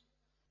us.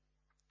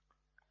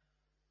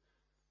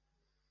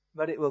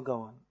 But it will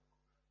go on.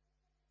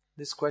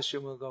 This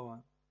question will go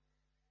on.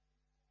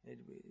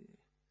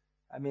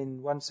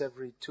 Once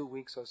every 2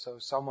 weeks or so,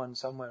 someone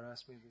somewhere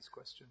asks me this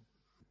question.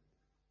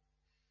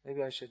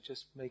 Maybe I should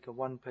just make a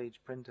 1-page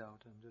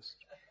printout and just...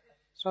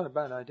 It's not a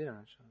bad idea,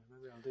 actually.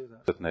 Maybe I'll do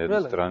that.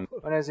 Really?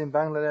 When I was in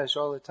Bangladesh,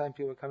 all the time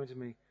people were coming to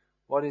me,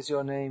 what is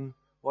your name?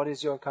 What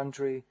is your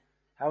country?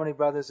 How many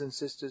brothers and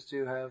sisters do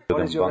you have?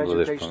 What is your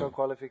educational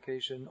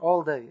qualification?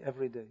 All day,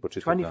 every day.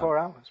 24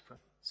 hours.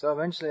 So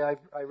eventually I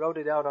wrote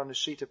it out on a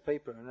sheet of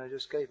paper and I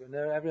just gave it. And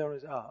everyone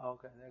was,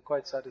 okay, they're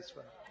quite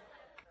satisfied.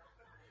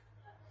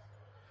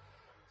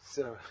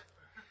 So,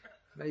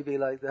 maybe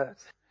like that.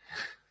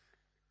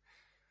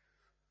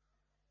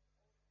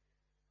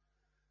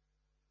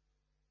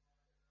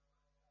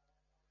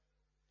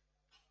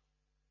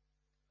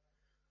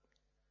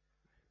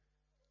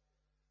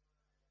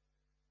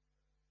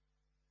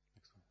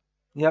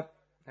 Yep.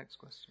 Next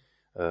question.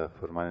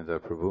 For Manidhara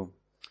Prabhu,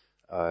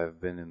 I've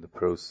been in the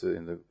process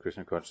in the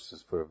Krishna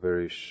consciousness for a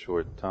very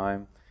short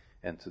time,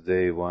 and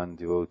today one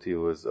devotee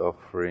was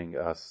offering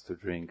us to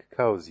drink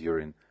cow's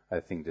urine. I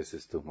think this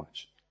is too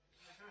much.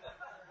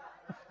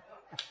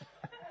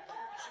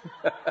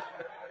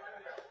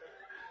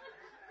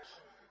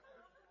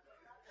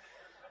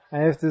 I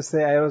have to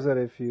say I also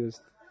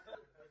refused.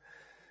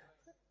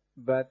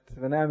 But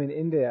when I'm in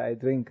India, I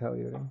drink cow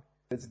urine.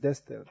 It's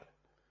distilled.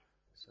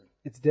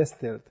 It's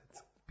distilled.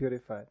 It's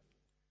purified.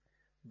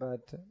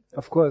 But,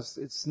 of course,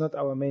 it's not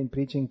our main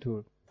preaching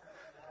tool.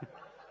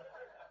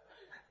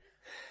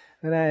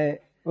 And I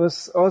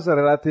was also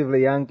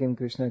relatively young in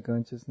Krishna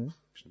consciousness.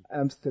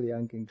 I'm still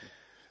young.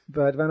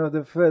 But one of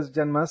the first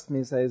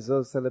Janmashtami I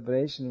saw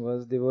celebration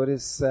was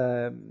devotees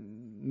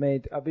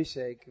made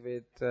abhishek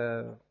with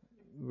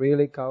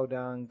really cow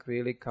dung,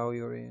 really cow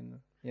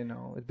urine.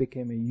 It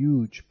became a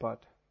huge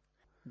pot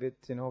with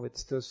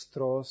still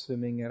straw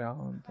swimming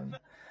around. And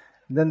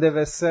then they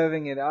were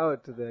serving it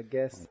out to the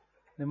guests.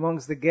 And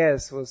amongst the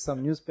guests was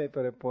some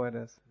newspaper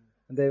reporters.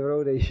 And they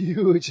wrote a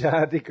huge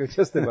article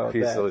just about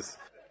that.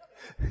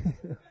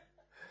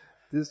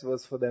 This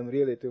was for them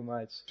really too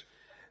much.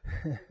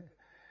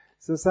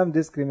 So some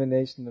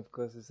discrimination, of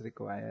course, is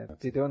required.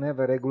 They don't have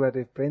a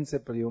regulative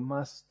principle. You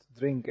must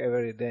drink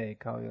every day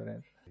cow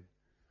urine.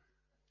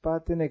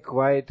 But in a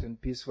quiet and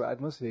peaceful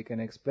atmosphere, you can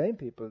explain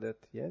people that,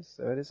 yes,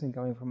 everything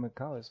coming from a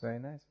cow is very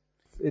nice.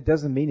 It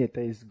doesn't mean it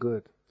tastes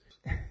good.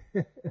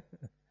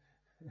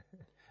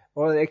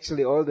 Or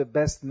actually all the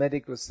best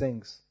medical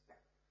things,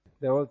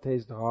 they all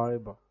taste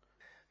horrible.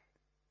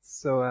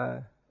 So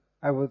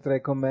I would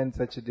recommend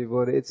such a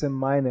devotee. It's a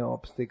minor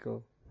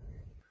obstacle.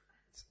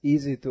 It's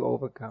easy to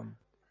overcome.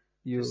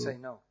 You say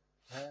no.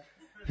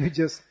 You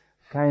just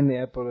kindly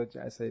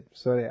apologize. Say,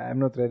 sorry, I'm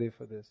not ready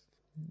for this.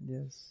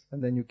 Yes.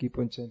 And then you keep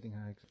on chanting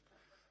Hare Krishna.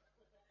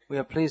 We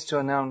are pleased to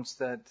announce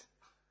that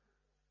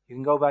you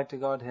can go back to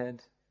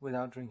Godhead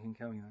without drinking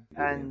cow urine.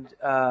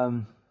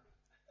 And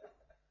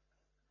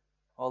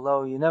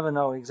although you never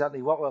know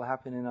exactly what will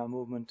happen in our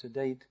movement to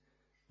date,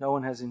 no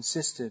one has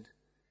insisted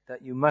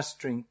that you must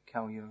drink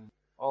cow urine.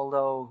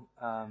 Although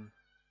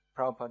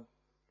Prabhupada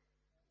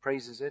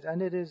praises it,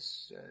 and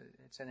it's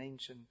an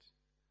ancient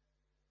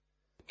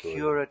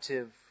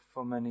curative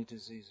for many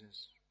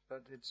diseases,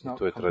 but it's not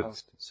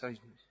compulsory. So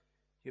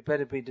you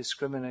better be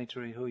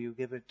discriminatory who you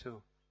give it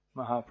to,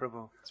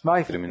 Mahaprabhu. It's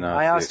my fault.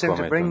 I asked him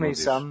to bring me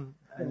some,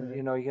 and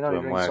you can only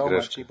drink so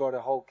much. He bought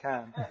a whole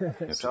can,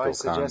 so I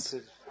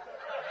suggested.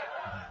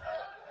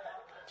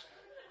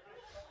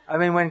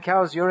 When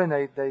cows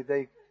urinate,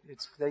 they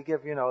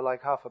give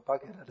like half a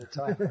bucket at a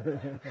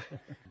time.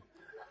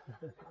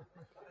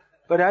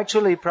 But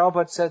actually,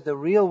 Prabhupada said the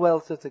real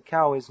wealth of the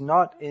cow is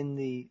not in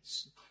the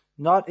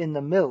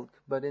milk,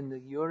 but in the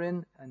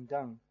urine and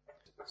dung.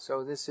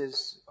 So this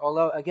is,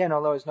 although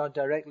it's not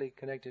directly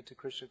connected to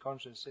Krishna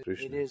consciousness,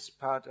 it is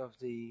part of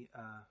the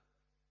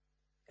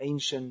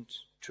ancient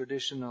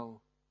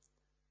traditional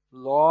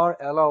lore,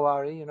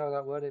 L-O-R-E, you know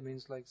that word? It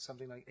means like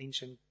something like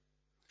ancient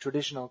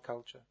traditional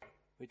culture,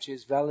 which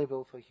is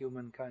valuable for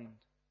humankind.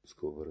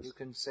 You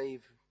can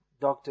save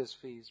doctors'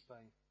 fees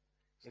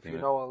if you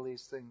know all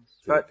these things.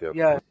 But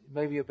yeah,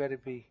 maybe you better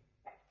be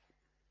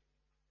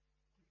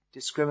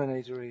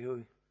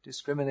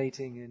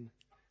discriminating in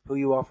who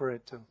you offer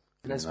it to.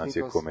 Unless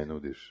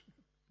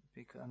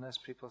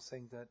people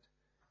think that,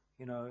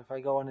 if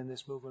I go on in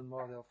this movement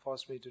more, they'll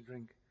force me to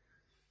drink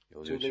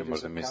 2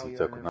 liters of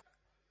cow.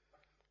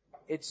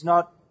 It's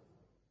not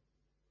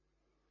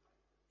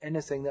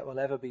anything that will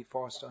ever be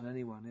forced on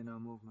anyone in our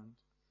movement.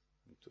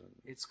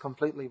 It's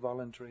completely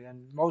voluntary,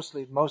 and most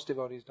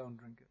devotees don't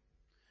drink it.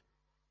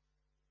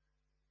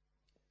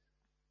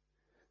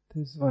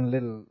 There's one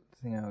little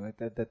thing I like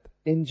that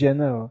in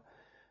general,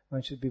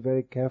 one should be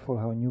very careful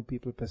how new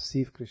people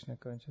perceive Krishna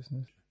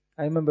consciousness.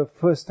 I remember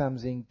first time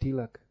seeing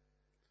Tilak.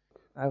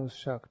 I was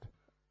shocked.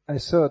 I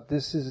thought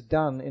this is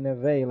done in a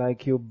way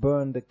like you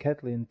burn the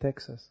kettle in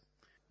Texas.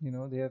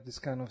 They have this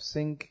kind of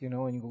sink,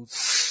 and you go...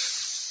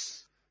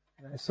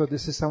 I thought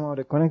this is somehow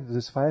connected to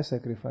this fire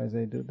sacrifice,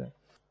 they do that.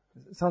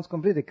 It sounds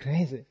completely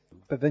crazy.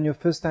 But when you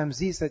first time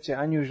see such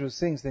unusual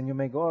things, then you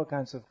make all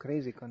kinds of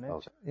crazy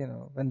connections.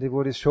 When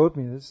devotees showed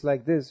me, it's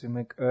like this, you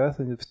make earth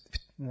and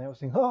I was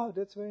thinking, oh,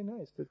 that's very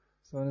nice. So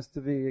one has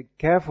to be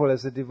careful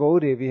as a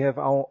devotee. We have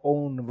our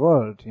own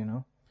world,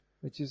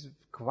 which is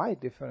quite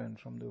different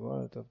from the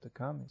world of the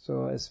kami.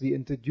 So as we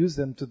introduce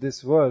them to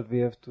this world, we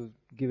have to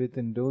give it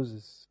in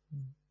doses.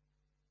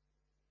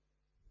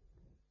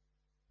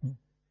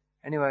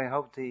 Anyway, I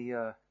hope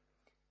the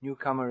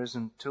newcomer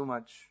isn't too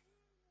much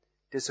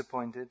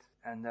disappointed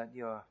and that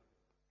you're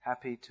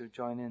happy to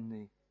join in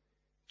the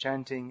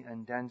chanting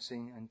and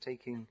dancing and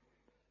taking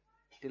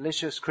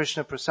delicious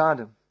Krishna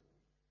prasadam.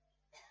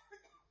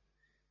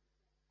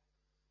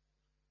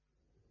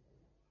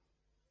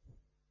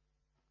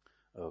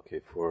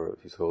 Okay, for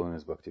His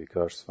Holiness Bhakti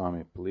Vikasa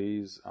Swami,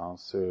 please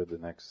answer the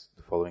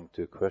following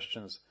 2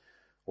 questions.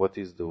 What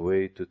is the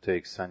way to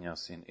take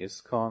sannyas in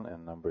ISKCON?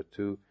 And number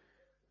 2,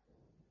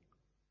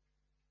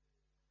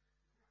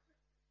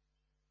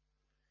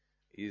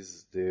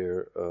 is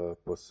there a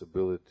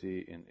possibility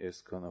in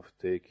ISKCON of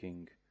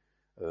taking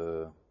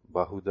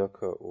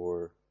Bahudaka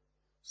or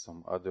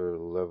some other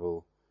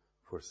level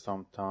for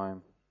some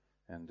time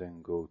and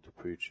then go to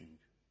preaching?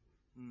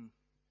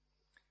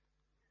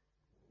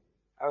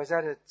 I was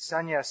at a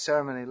sannyas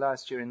ceremony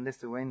last year in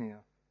Lithuania,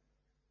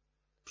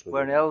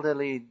 where an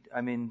elderly,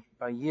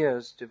 by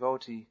years,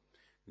 devotee,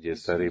 he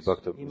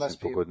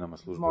must be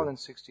more than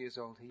 60 years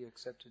old, he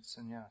accepted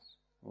sannyas.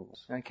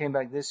 And I came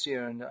back this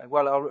year, and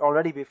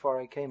already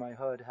before I came, I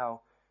heard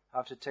how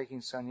after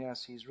taking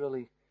sannyas, he's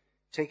really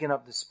taken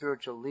up the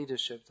spiritual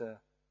leadership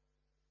there.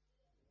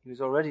 He was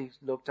already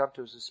looked up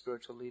to as a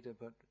spiritual leader,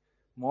 but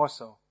more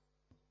so.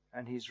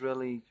 And he's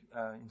really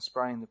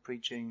inspiring the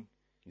preaching,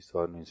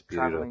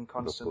 traveling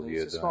constantly.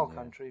 It's a small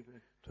country,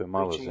 but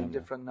preaching in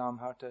different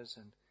namhatas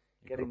and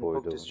getting the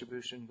book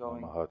distribution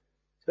going.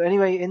 So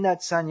anyway, in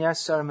that sannyas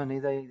ceremony,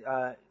 they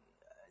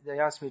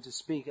asked me to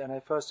speak, and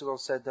I first of all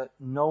said that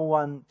no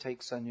one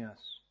takes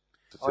sannyas.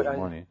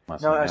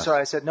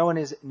 I said no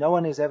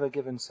one is ever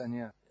given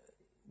sannyas.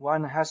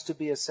 One has to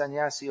be a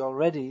sannyasi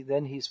already,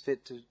 then he's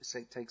fit to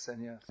take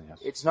sannyas.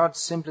 It's not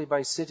simply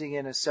by sitting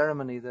in a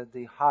ceremony that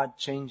the heart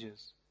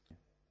changes,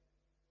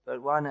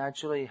 but one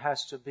actually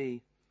has to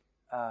be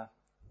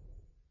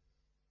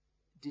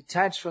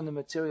detached from the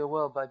material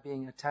world by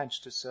being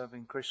attached to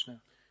serving Krishna.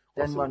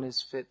 Then one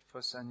is fit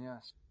for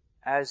sannyas.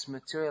 As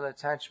material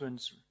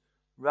attachments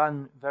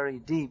run very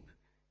deep,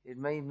 it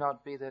may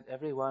not be that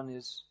everyone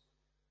is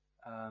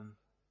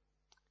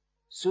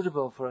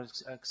suitable for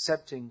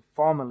accepting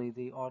formally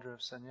the order of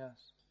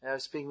sannyas. I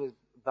was speaking with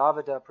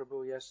Bhavada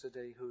Prabhu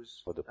yesterday,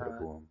 who's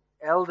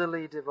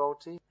elderly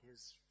devotee.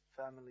 His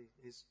family,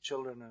 his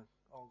children are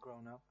all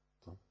grown up.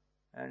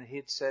 And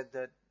he'd said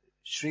that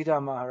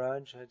Sridhar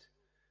Maharaj had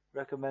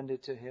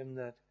recommended to him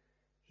that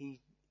he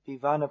be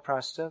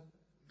vanaprastha,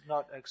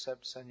 not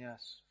accept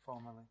sannyas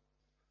formally.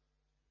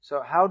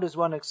 So how does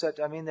one accept?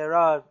 There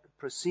are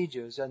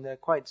procedures, and they're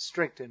quite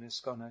strict in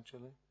ISKCON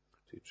actually,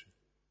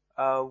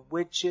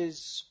 which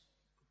is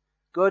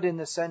good in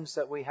the sense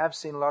that we have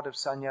seen a lot of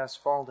sannyas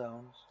fall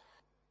downs,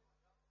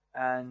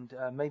 and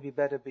maybe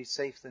better be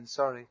safe than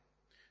sorry.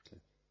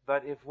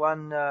 But if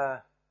one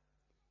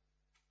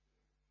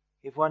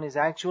is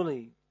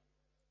actually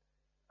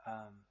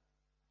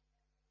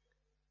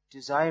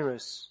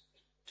desirous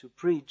to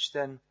preach,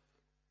 then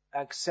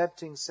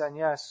accepting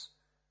sannyas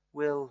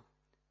will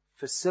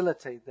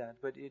facilitate that.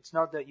 But it's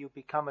not that you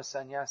become a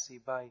sannyasi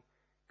by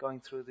going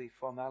through the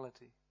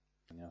formality.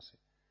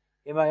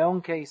 In my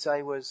own case,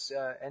 I was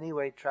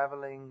anyway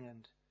traveling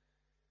and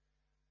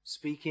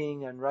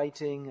speaking and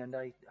writing, and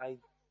I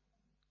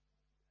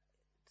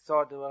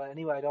thought,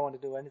 anyway, I don't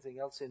want to do anything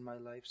else in my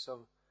life,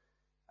 so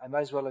I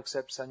might as well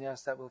accept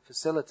sannyas. That will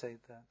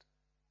facilitate that.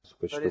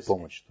 But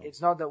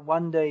it's not that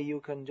one day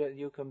you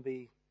can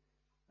be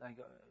like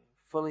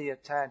fully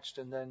attached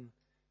and then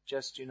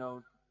just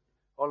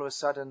all of a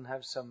sudden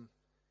have some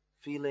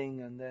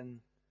feeling, and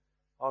then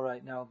all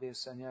right, now I'll be a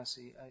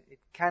sannyasi. It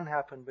can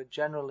happen, but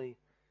generally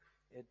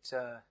it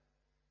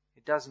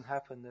doesn't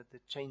happen that the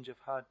change of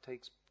heart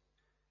takes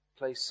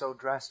place so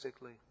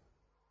drastically.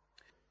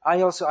 I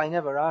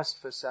never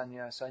asked for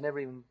sannyas.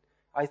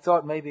 I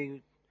thought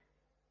maybe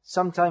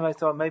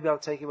I'll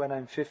take it when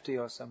I'm 50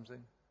 or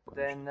something.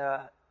 Then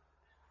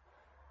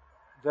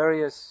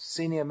various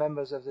senior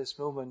members of this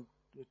movement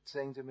were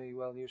saying to me,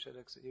 well, you should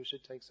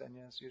take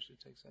sannyas,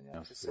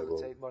 to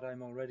facilitate what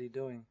I'm already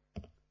doing.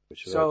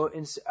 So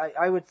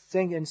I would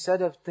think,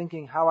 instead of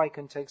thinking how I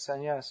can take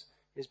sannyas,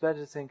 it's better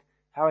to think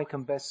how I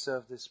can best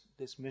serve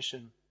this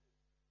mission.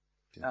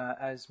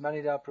 As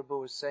Manidhara Prabhu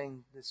was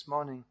saying this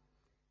morning,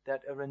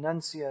 that a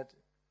renunciate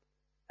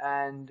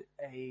and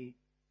a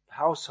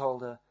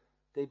householder,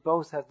 they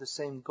both have the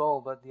same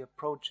goal, but the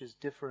approach is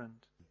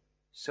different.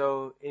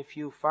 So if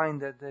you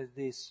find that there's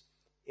this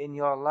in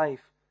your life,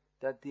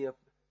 that the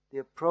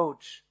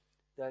approach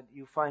that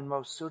you find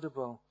most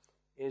suitable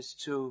is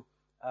to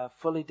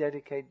fully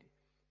dedicate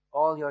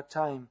all your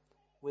time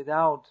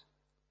without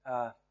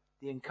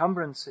the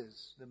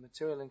encumbrances, the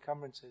material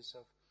encumbrances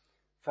of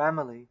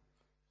family,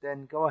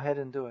 then go ahead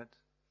and do it.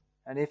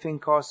 And if in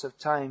course of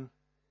time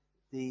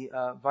the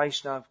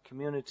Vaishnav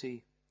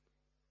community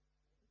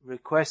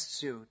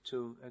requests you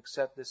to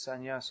accept the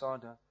sannyas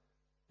order,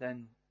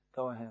 then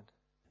go ahead.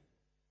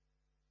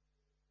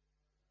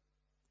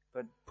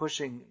 But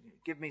pushing,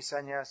 give me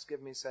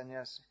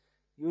sannyas,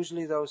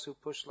 usually those who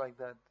push like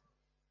that,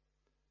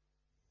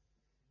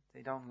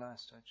 they don't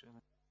last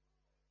actually.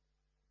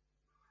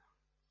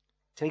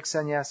 Take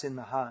sannyas in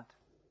the heart.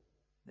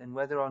 Then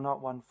whether or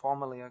not one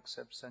formally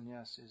accepts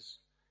sannyas is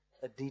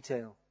a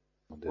detail.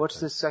 What's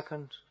the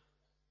second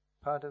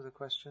part of the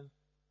question?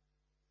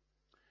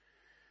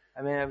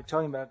 I mean, I'm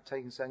talking about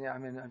taking sannyas. I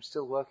mean, I'm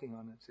still working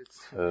on it.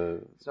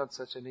 It's not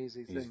such an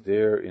easy thing. Is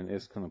there in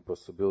ISKCON a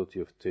possibility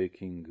of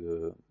taking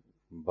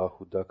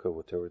Bahudaka,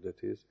 whatever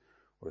that is,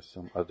 or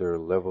some other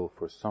level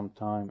for some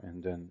time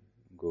and then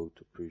go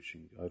to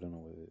preaching? I don't know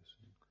what it is.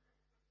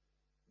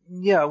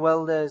 Yeah,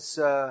 well, there's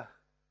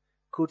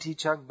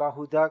Kutichak,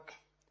 Bahudak,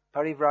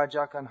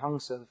 Parivrajak and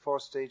Hangsa, the 4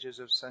 stages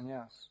of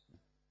sannyas.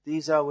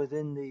 These are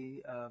within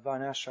the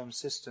Varnashram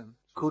system.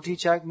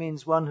 Kutichak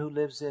means one who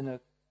lives in a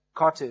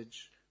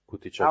cottage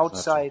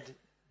outside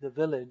the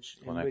village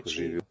in which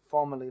he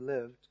formerly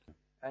lived.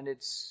 And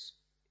it's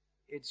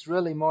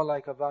really more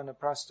like a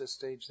Vanaprastha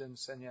stage than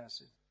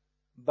sannyasi.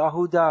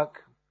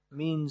 Bahudak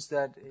means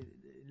that, it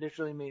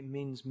literally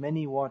means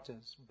many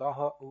waters.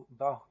 Bahu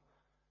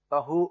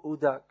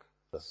Udak.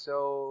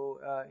 So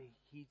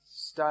he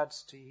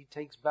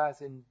takes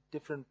bath in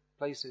different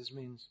places,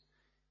 means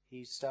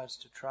he starts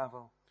to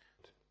travel.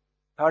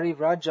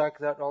 Parivrajak,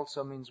 that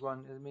also means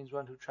one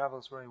who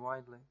travels very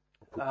widely.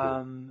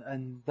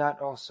 And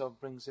that also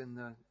brings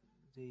in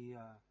the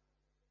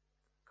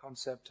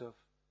concept of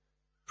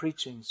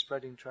preaching,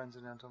 spreading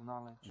transcendental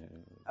knowledge.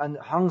 And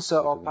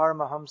Hangsa or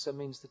Paramahamsa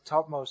means the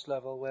topmost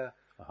level, where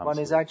one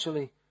is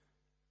actually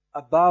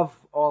above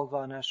all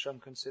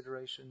Varnashram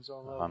considerations.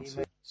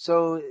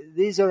 So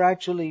these are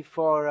actually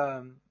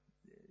for,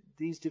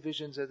 these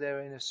divisions are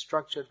there in a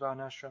structured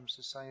Varnashram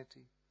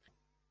society.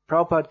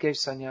 Prabhupada gave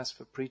sannyas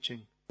for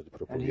preaching.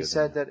 And he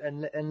said that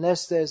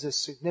unless there's a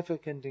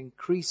significant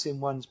increase in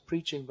one's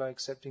preaching by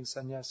accepting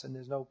sannyas, and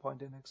there's no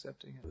point in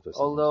accepting it.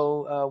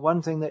 Although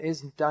one thing that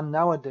isn't done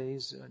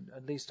nowadays,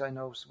 at least I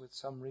know with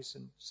some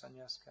recent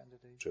sannyas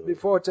candidates,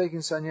 before taking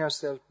sannyas,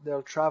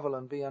 they'll travel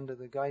and be under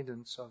the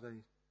guidance of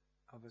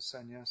a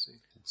sannyasi,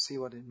 see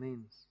what it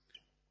means.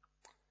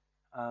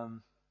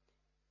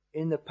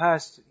 In the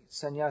past,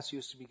 sannyas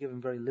used to be given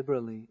very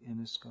liberally in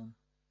ISKCON.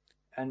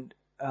 And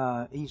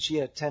each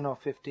year 10 or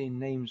 15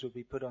 names would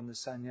be put on the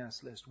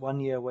sannyas list.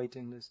 1 year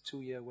waiting list,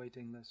 2 year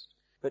waiting list.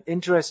 But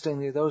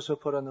interestingly, those who are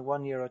put on the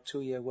 1 year or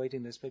 2 year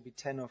waiting list, maybe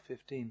 10 or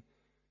 15,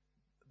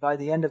 by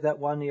the end of that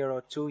 1 year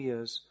or 2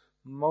 years,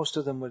 most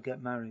of them would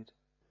get married.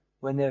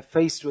 When they're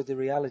faced with the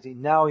reality,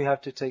 now you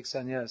have to take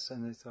sannyas,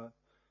 and they thought,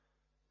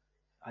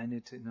 I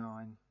need to know,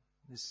 I'm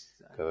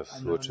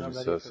not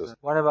ready for that.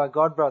 One of our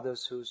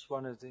godbrothers, who's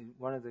one of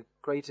the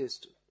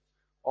greatest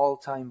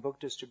all-time book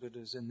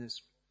distributors in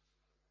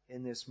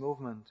this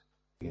movement,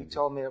 he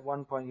told me at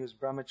one point he was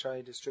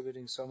brahmachari,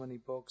 distributing so many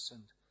books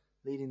and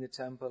leading the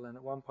temple, and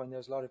at one point there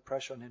was a lot of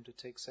pressure on him to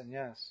take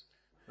sannyas.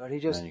 But he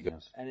just,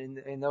 and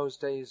in those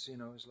days, it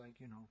was like,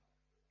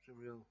 it's a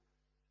real,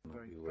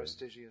 very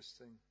prestigious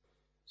thing.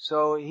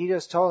 So he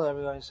just told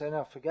everyone, he said,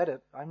 no, forget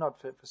it, I'm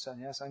not fit for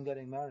sannyas, I'm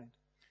getting married.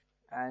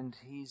 And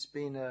he's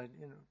been a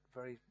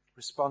very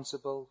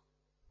responsible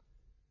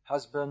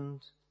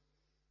husband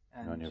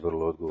and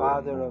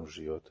father of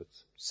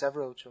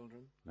several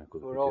children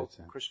who are all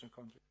Krishna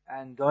conscious,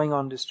 and going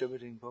on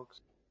distributing books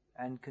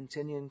and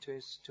continuing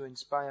to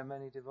inspire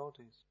many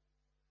devotees.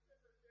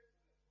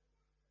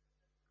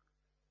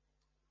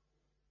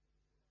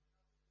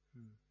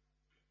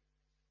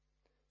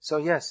 So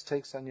yes,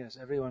 take sannyas.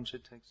 Everyone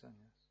should take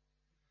sannyas.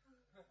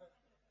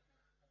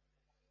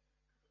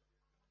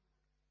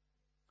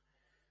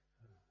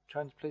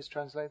 Please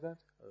translate that.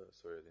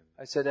 Sorry, I didn't.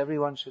 I said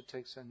everyone should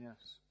take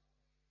sannyas.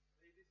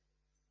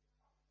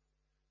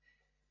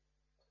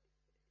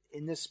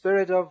 in the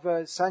spirit of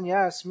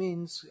sannyas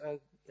means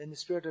in the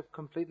spirit of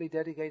completely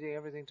dedicating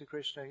everything to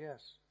Krishna,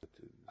 yes.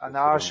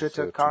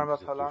 Anashrita karma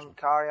phalang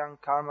karyang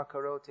karma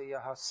karote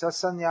yaha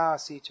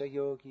sasanyasi cha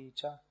yogi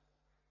cha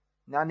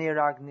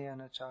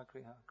naniragnyana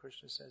chakriha.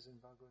 Krishna says in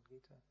Bhagavad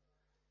Gita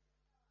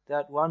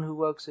that one who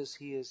works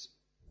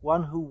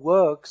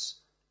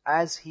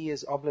as he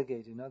is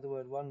obligated. In other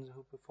words, one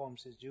who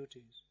performs his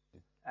duties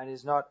and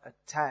is not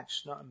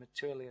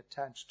materially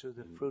attached to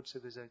the fruits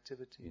of his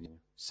activity.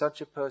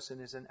 Such a person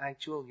is an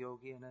actual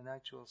yogi and an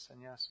actual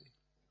sannyasi.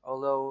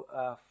 Although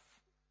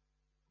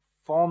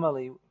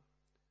formally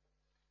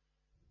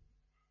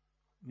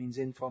means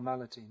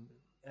informality,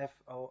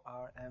 F-O-R-M-A-L-L-Y.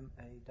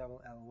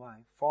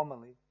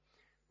 Formally,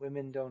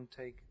 women don't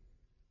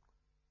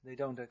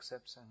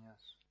accept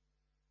sannyas.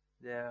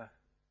 Their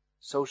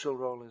social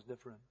role is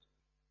different.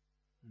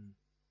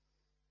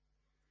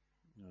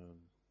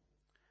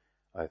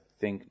 I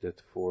think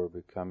that for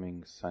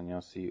becoming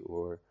sannyasi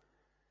or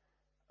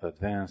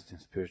advanced in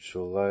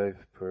spiritual life,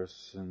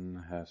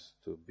 person has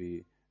to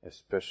be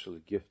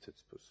especially gifted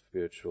for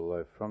spiritual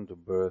life from the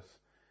birth,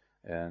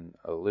 and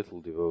a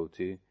little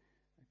devotee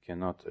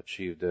cannot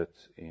achieve that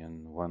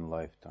in one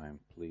lifetime.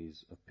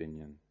 Please,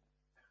 opinion.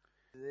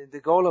 The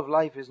goal of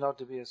life is not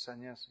to be a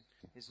sannyasi.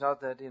 It's not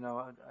that,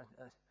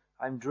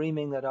 I'm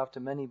dreaming that after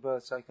many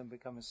births I can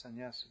become a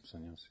sannyasi.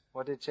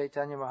 What did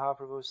Chaitanya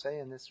Mahaprabhu say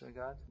in this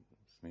regard?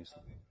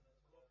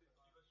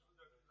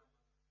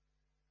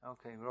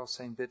 Okay, we're all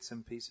saying bits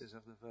and pieces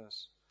of the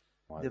verse.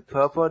 The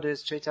purport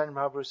is, Chaitanya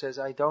Mahaprabhu says,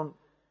 I don't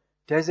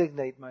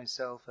designate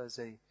myself as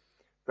a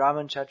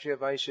Brahman, Kshatriya,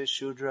 Vaishya,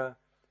 Shudra,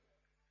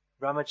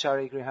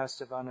 Brahmachari,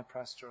 Grihastha,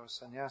 Vanaprastha or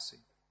sannyasi.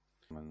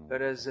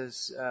 But as a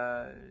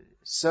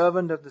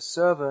servant of the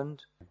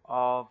servant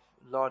of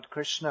Lord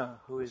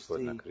Krishna, who is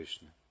the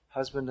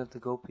husband of the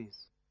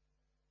gopis.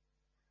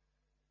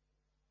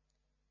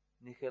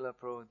 Nikhila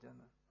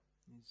Prodhyana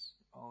is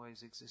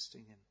always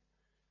existing in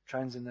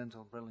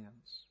transcendental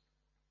brilliance.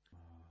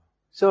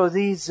 So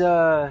these,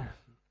 how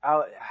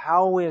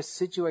we're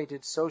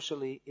situated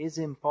socially is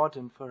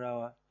important for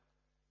our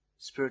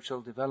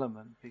spiritual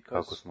development,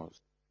 because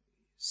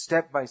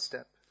step by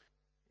step,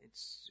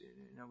 it's,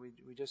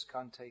 we just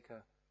can't take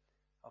a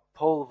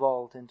pole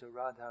vault into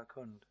Radha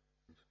Kund.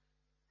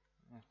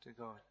 We have to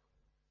go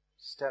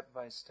step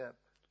by step.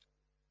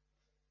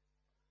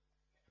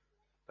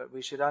 But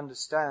we should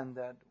understand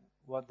that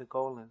what the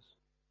goal is.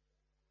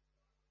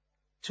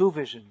 Two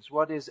visions.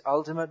 What is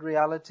ultimate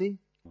reality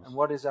and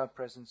what is our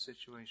present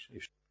situation?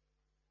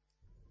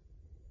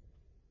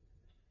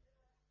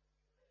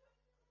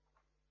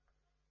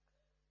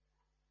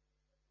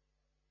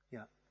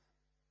 Yeah.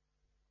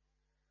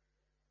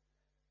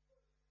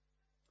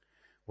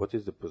 What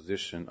is the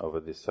position of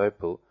a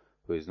disciple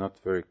who is not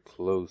very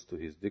close to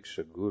his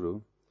Diksha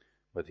Guru,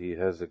 but he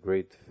has a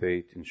great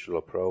faith in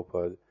Srila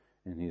Prabhupada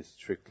and he is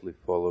strictly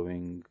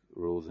following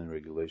rules and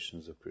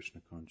regulations of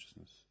Krishna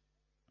consciousness?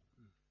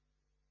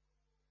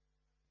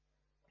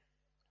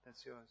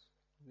 That's yours.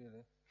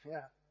 Really?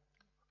 Yeah.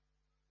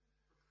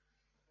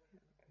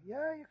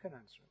 Yeah, you can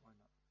answer it. Why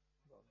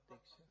not?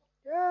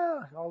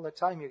 Yeah, all the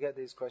time you get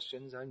these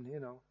questions. I'm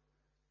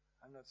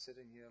not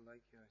sitting here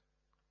like your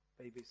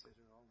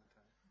babysitter all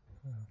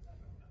the time.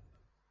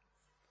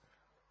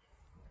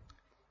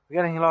 We're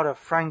getting a lot of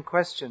frank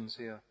questions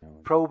here,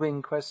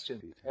 probing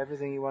questions.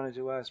 Everything you wanted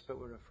to ask, but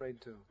we're afraid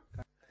to.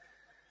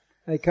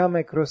 I come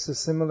across a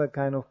similar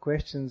kind of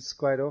questions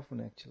quite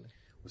often, actually.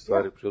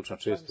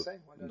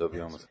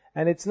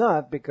 And it's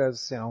not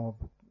because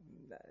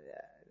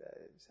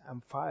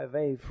I'm far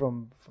away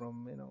from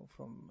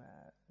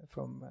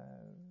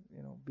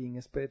being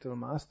a spiritual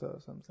master or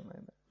something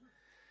like that.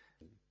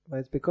 But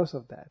it's because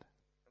of that.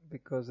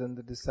 Because then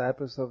the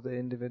disciples of the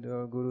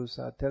individual gurus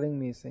are telling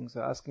me things,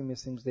 or asking me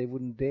things they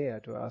wouldn't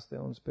dare to ask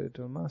their own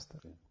spiritual master.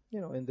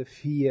 In the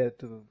fear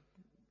to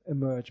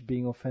emerge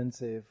being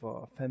offensive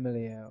or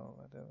familiar or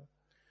whatever.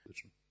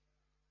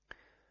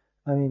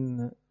 I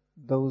mean,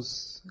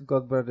 those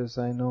God brothers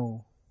I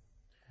know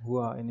who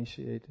are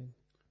initiating,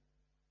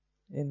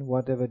 in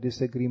whatever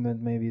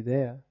disagreement may be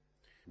there,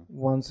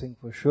 one thing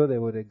for sure they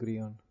would agree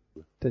on,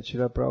 that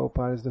Srila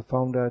Prabhupada is the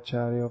founder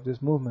acharya of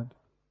this movement.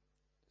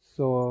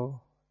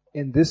 So,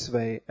 in this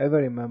way,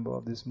 every member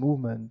of this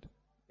movement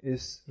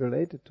is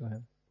related to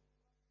him.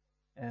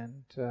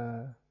 And,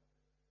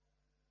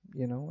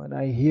 and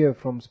I hear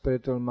from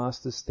spiritual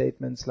masters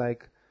statements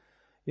like,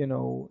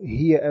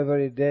 here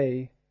every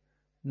day,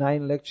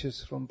 9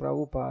 lectures from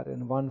Prabhupada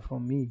and 1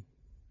 from me,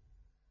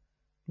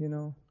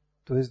 to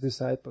his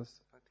disciples.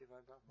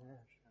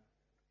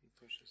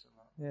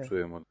 Yeah.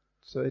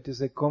 So it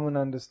is a common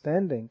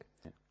understanding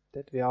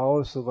that we are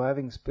all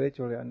surviving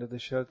spiritually under the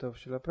shelter of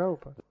Srila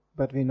Prabhupada.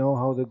 But we know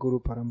how the Guru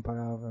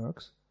Parampara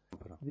works.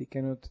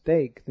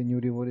 The new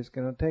devotees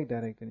cannot take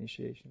direct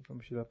initiation from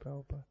Srila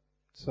Prabhupada.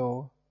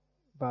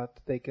 But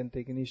they can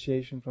take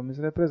initiation from his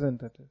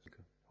representatives,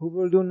 who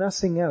will do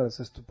nothing else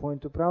as to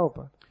point to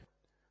Prabhupada.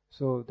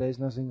 So there is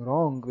nothing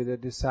wrong with a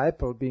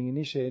disciple being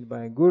initiated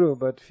by a guru,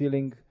 but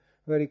feeling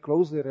very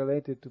closely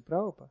related to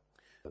Prabhupada.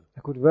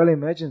 I could well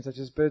imagine such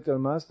a spiritual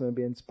master may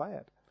be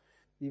inspired,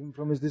 even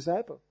from his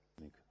disciple.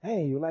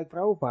 Hey, you like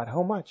Prabhupada?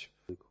 How much?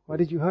 What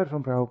did you hear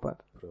from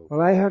Prabhupada?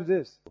 Well, I heard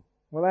this.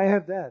 Well, I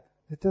heard that.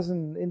 It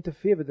doesn't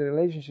interfere with the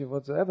relationship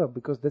whatsoever,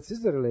 because this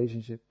is the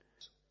relationship.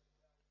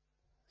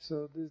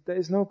 So there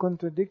is no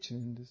contradiction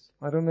in this.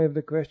 I don't know if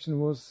the question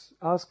was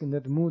asked in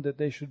that mood that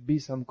there should be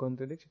some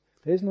contradiction.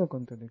 There is no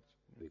contradiction.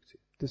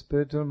 The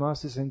spiritual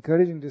master is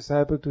encouraging the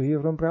disciple to hear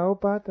from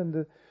Prabhupada, and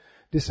the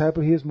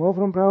disciple hears more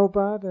from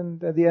Prabhupada,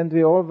 and at the end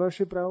we all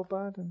worship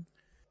Prabhupada. And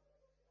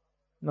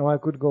now I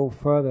could go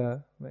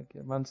further, like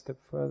one step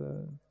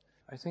further.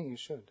 I think you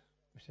should.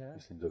 Yeah.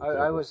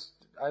 I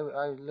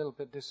a little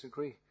bit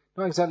disagree.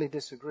 Not exactly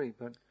disagree,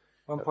 but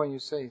one point you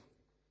say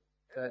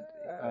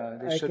that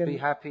they should be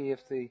happy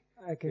if the...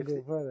 I can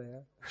go further,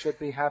 yeah. Should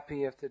be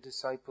happy if the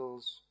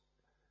disciples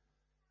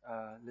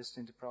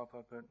listening to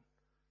Prabhupada, but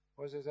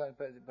what is that?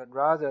 But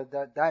rather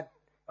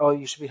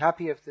you should be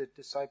happy if the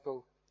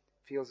disciple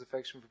feels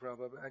affection for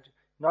Prabhupada. But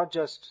not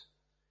just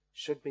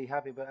should be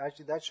happy, but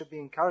actually that should be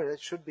encouraged.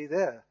 That should be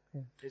there.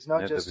 Yeah. It's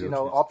not just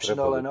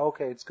optional and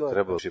okay, it's good.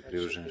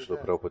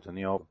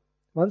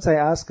 Once I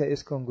asked a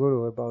ISKCON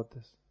guru about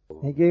this.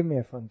 He gave me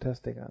a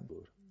fantastic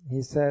answer.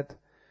 He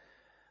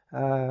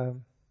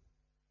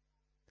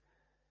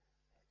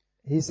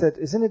said,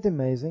 isn't it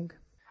amazing?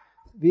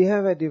 We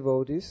have a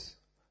devotees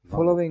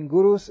following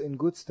gurus in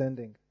good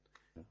standing,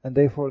 and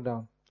they fall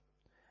down.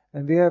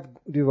 And we have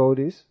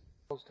devotees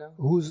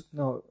who's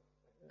the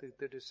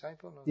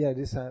disciple. No? Yeah,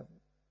 disciple.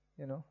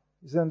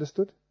 Is it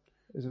understood?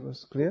 Is it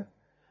was clear?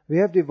 We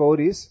have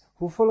devotees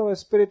who follow a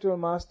spiritual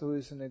master who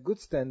is in a good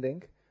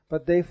standing,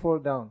 but they fall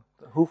down.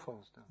 Who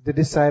falls down? The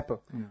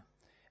disciple. Yeah.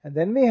 And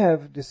then we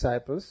have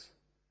disciples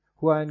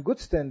who are in good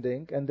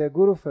standing and their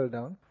guru fell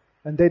down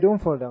and they don't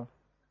fall down.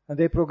 And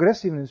they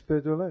progress even in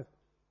spiritual life.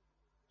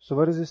 So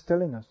what is this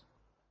telling us?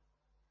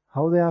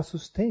 How they are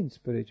sustained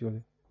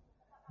spiritually.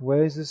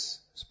 Where is this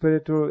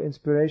spiritual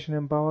inspiration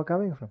and power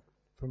coming from?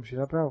 From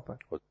Srila Prabhupada.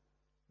 What?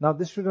 Now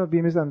this should not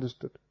be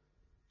misunderstood.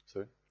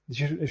 Sorry?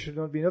 It should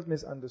not be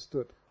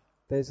misunderstood.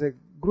 There is a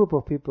group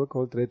of people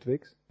called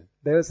Ritviks.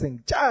 They will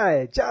sing,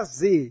 Jai,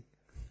 Jasi.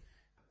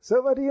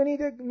 So what do you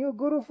need a new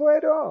guru for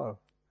at all?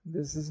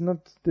 This is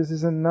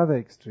another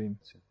extreme.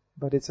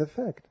 But it's a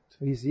fact.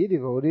 We see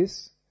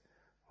devotees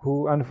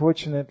who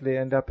unfortunately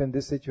end up in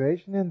this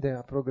situation and they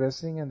are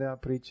progressing and they are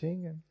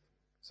preaching. And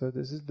so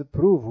this is the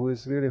proof who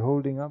is really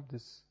holding up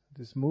this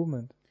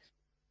movement.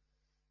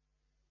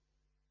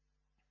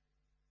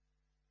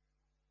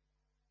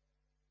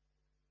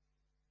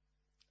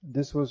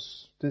 This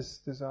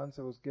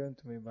answer was given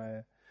to me by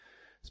a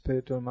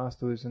spiritual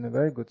master who is in a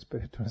very good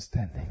spiritual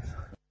standing.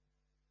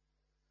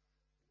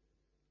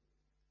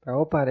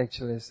 Prabhupada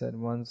actually said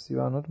once, you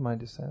are not my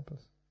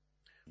disciples.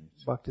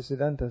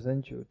 Bhaktisiddhanta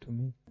sent you to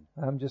me.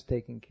 I'm just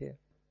taking care.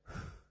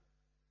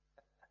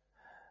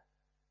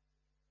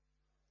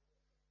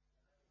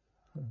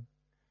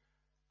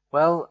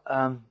 Well,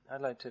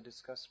 I'd like to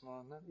discuss more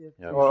on that.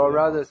 Yeah, or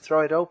rather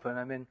throw it open.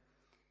 I mean,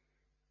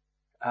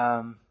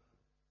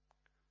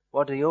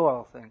 what do you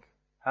all think?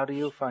 How do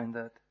you find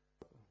that?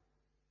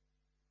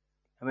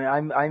 I mean,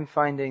 I'm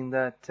finding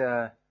that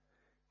there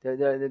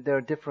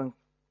are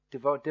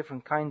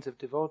different kinds of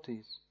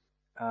devotees.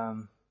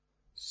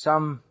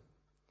 Some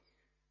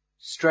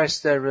stress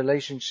their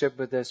relationship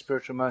with their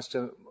spiritual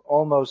master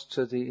almost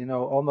to the,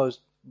 almost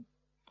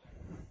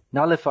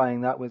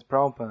nullifying that with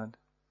Prabhupada.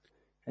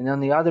 And on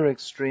the other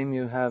extreme,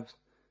 you have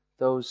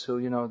those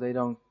who, they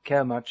don't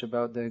care much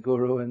about their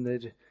guru and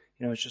they,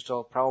 it's just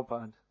all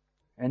Prabhupada.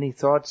 Any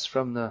thoughts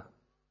from the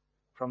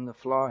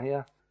floor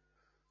here?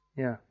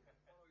 Yeah.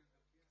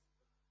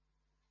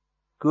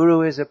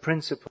 Guru is a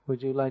principle.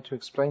 Would you like to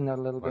explain that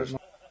a little bit more?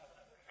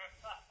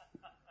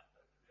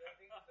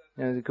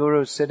 The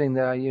guru is sitting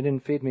there, you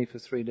didn't feed me for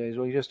 3 days.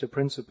 Well, you're just a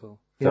principle.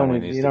 You don't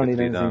need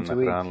anything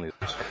to eat. Don't be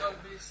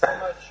so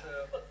much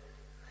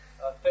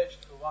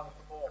attached to one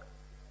form.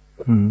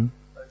 Mm-hmm.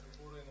 Like the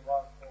guru in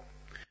one form.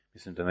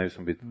 Mislim da ne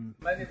bismo biti...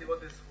 Many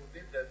devotees who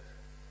did that,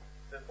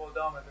 they fall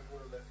down when the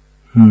guru left.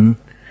 Mm-hmm.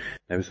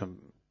 Ne bismo...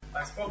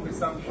 I spoke with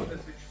some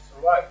devotees which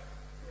survived,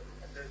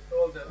 and they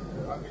told that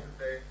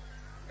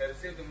they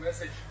received a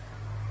message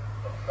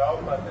from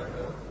Prabhupada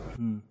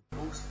and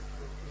books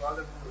to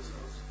other gurus.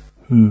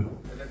 And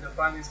then they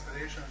find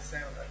inspiration the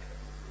same like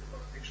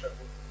from Diksha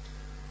book.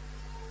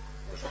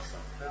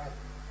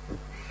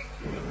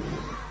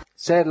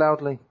 Say it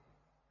loudly.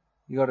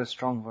 You got a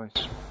strong voice.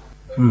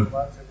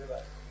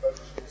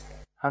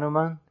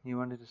 Hanuman, you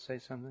wanted to say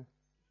something?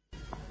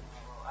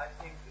 I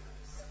think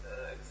it's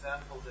the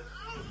example that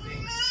Guru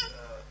thinks,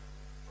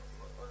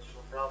 what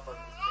Srila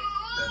Prabhupada is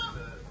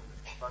thinking, that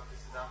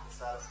Bhaktisiddhanta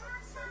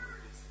Saraswati sent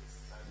his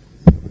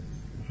disciples.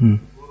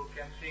 Guru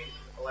can think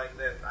like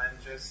that. I'm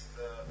just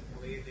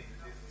leading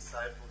these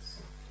disciples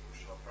to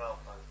Srila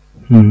Prabhupada.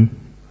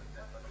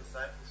 But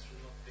disciples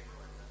should not think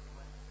like that.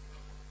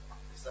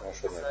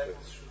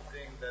 Disciples should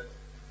think that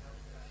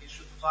he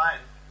should find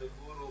the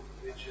Guru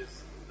which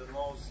is the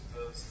most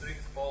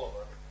strict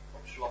follower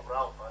of Srila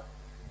Prabhupada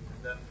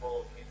and then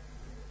follow him.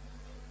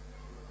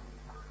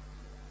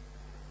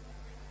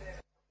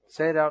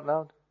 Say it out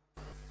loud.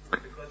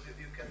 Because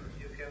you can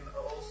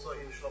also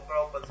in Srila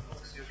Prabhupada's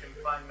books you can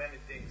find many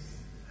things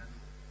and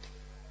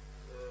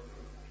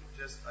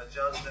just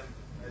adjust them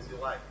as you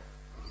like.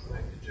 So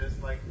if you're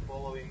just like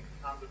following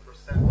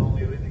 100%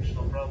 only reading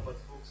Srila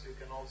Prabhupada's books, you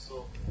can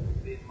also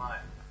be in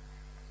mind.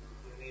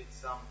 You need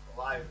some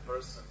live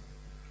person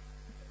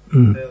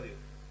to tell you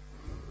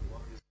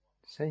what is.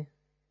 Say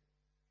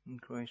in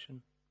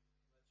Croatian.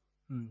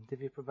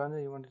 Divya Prabhanda,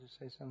 you wanted to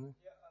say something?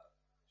 Yeah,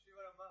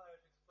 Shivara Maharaj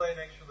explained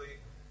actually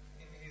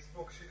in his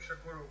book Shiksha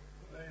Guru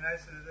very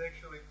nicely that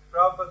actually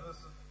Prabhupada was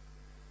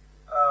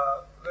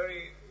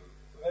very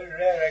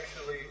rare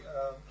actually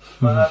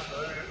Mahatma,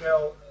 very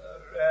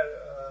rare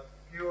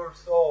pure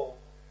soul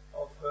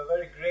of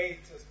very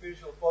great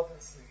spiritual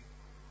potency,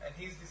 and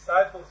his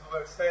disciples who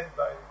were sent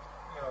by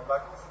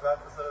Bhakti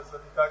Vikasa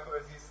Swami,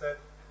 as he said,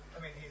 I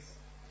mean his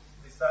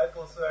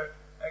disciples were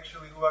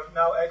actually who are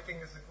now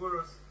acting as the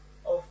gurus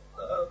of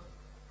a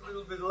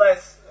little bit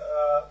less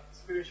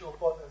spiritual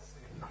potency.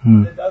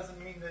 That doesn't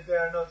mean that they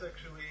are not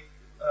actually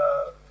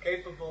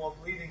capable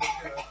of leading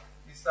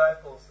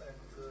disciples and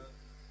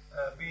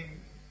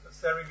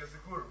serving as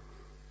a guru.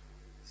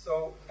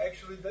 So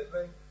actually,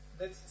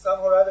 that's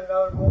somehow or other in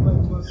our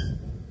moment was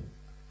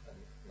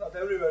not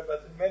everywhere,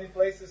 but in many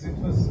places it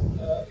was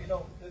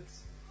that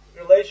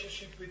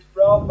relationship with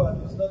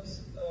Prabhupada was not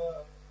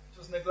it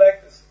was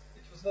neglected.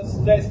 It was not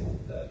stressed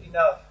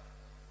enough.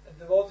 And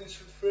devotees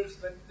should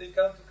first, when they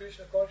come to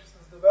Krishna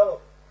consciousness,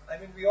 develop. I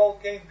mean, we all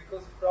came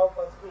because of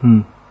Prabhupada's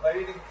book. By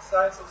reading the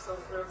Science of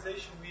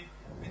Self-Realization, we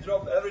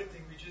dropped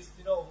everything. We just,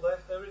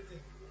 left everything.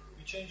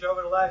 We changed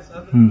our lives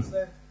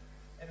 100%,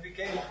 and we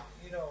came,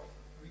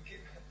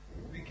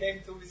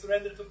 we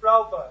surrendered to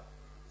Prabhupada.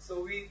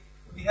 So we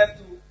have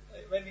to,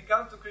 when we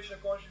come to Krishna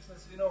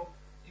consciousness,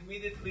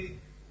 immediately,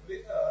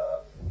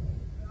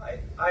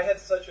 I had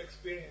such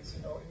experience.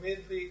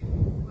 Immediately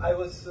I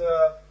was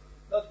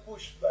not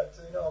pushed, but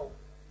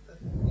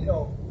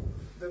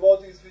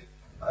devotees with.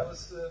 I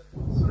was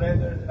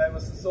surrendered, and I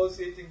was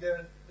associating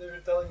them. They were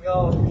telling me,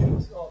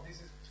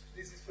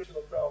 this is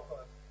Srila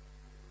Prabhupada.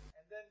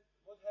 And then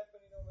what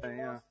happened? When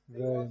they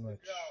lost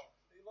the ground.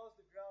 They lost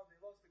the ground. They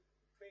lost the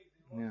faith.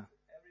 They lost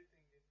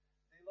everything.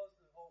 They lost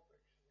the hope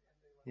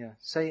actually.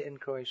 Say it in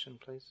Croatian,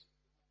 please.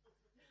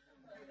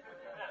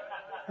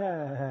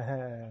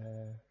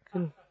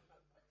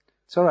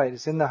 It's all right.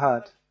 It's in the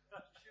heart.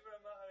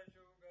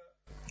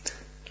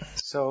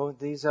 So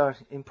these are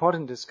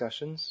important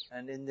discussions,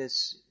 and in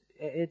this.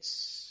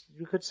 It's,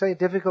 you could say, a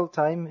difficult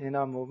time in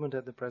our movement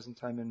at the present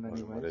time in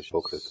many ways.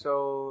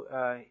 So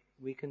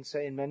we can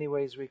say in many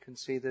ways we can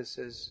see this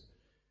as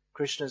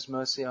Krishna's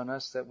mercy on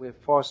us, that we're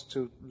forced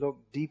to look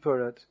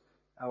deeper at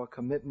our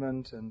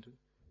commitment and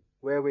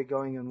where we're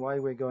going and why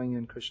we're going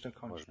in Krishna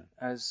consciousness.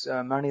 As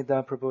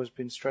Manidhara Prabhu has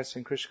been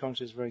stressing, Krishna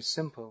consciousness is very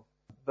simple.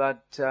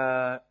 But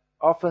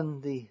often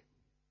the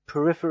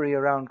periphery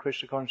around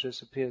Krishna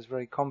consciousness appears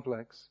very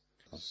complex.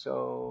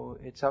 So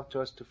it's up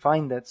to us to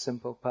find that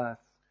simple path.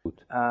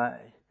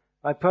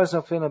 My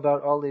personal feeling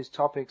about all these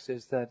topics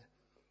is that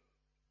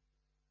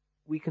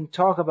we can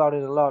talk about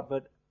it a lot,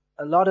 but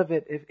a lot of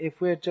it, if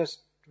we're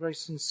just very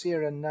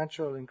sincere and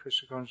natural in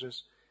Krishna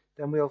consciousness,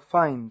 then we'll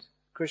find,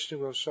 Krishna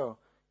will show,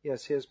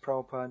 yes, here's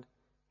Prabhupada,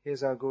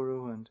 here's our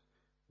Guru, and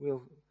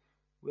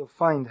we'll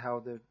find how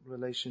the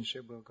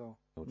relationship will go.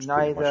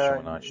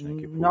 Neither,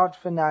 not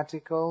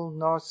fanatical,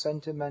 nor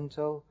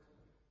sentimental.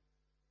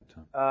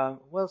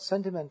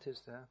 Sentiment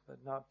is there, but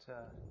not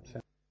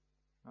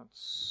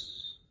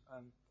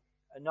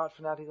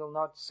fanatical,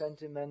 not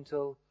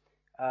sentimental,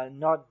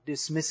 not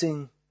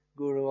dismissing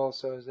Guru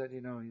also, is that,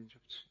 not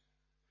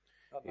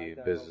like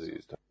that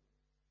also.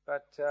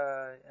 But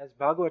as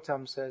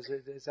Bhagavatam says,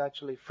 it's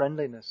actually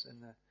friendliness in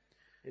there.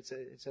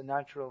 It's a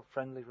natural,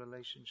 friendly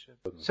relationship.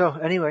 So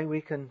anyway,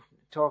 we can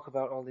talk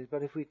about all these,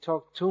 but if we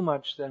talk too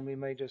much, then we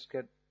may just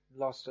get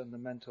lost on the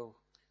mental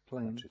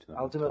plane.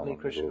 Ultimately,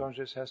 Krishna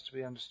consciousness has to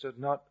be understood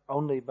not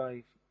only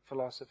by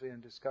philosophy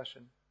and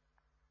discussion,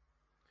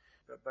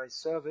 but by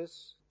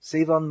service.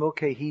 Sevan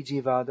mukhe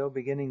hijivado,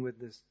 beginning with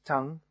this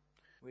tongue,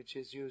 which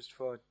is used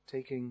for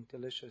taking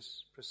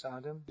delicious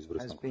prasadam,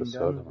 has been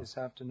done this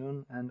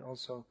afternoon, and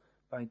also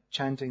by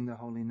chanting the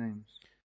holy names.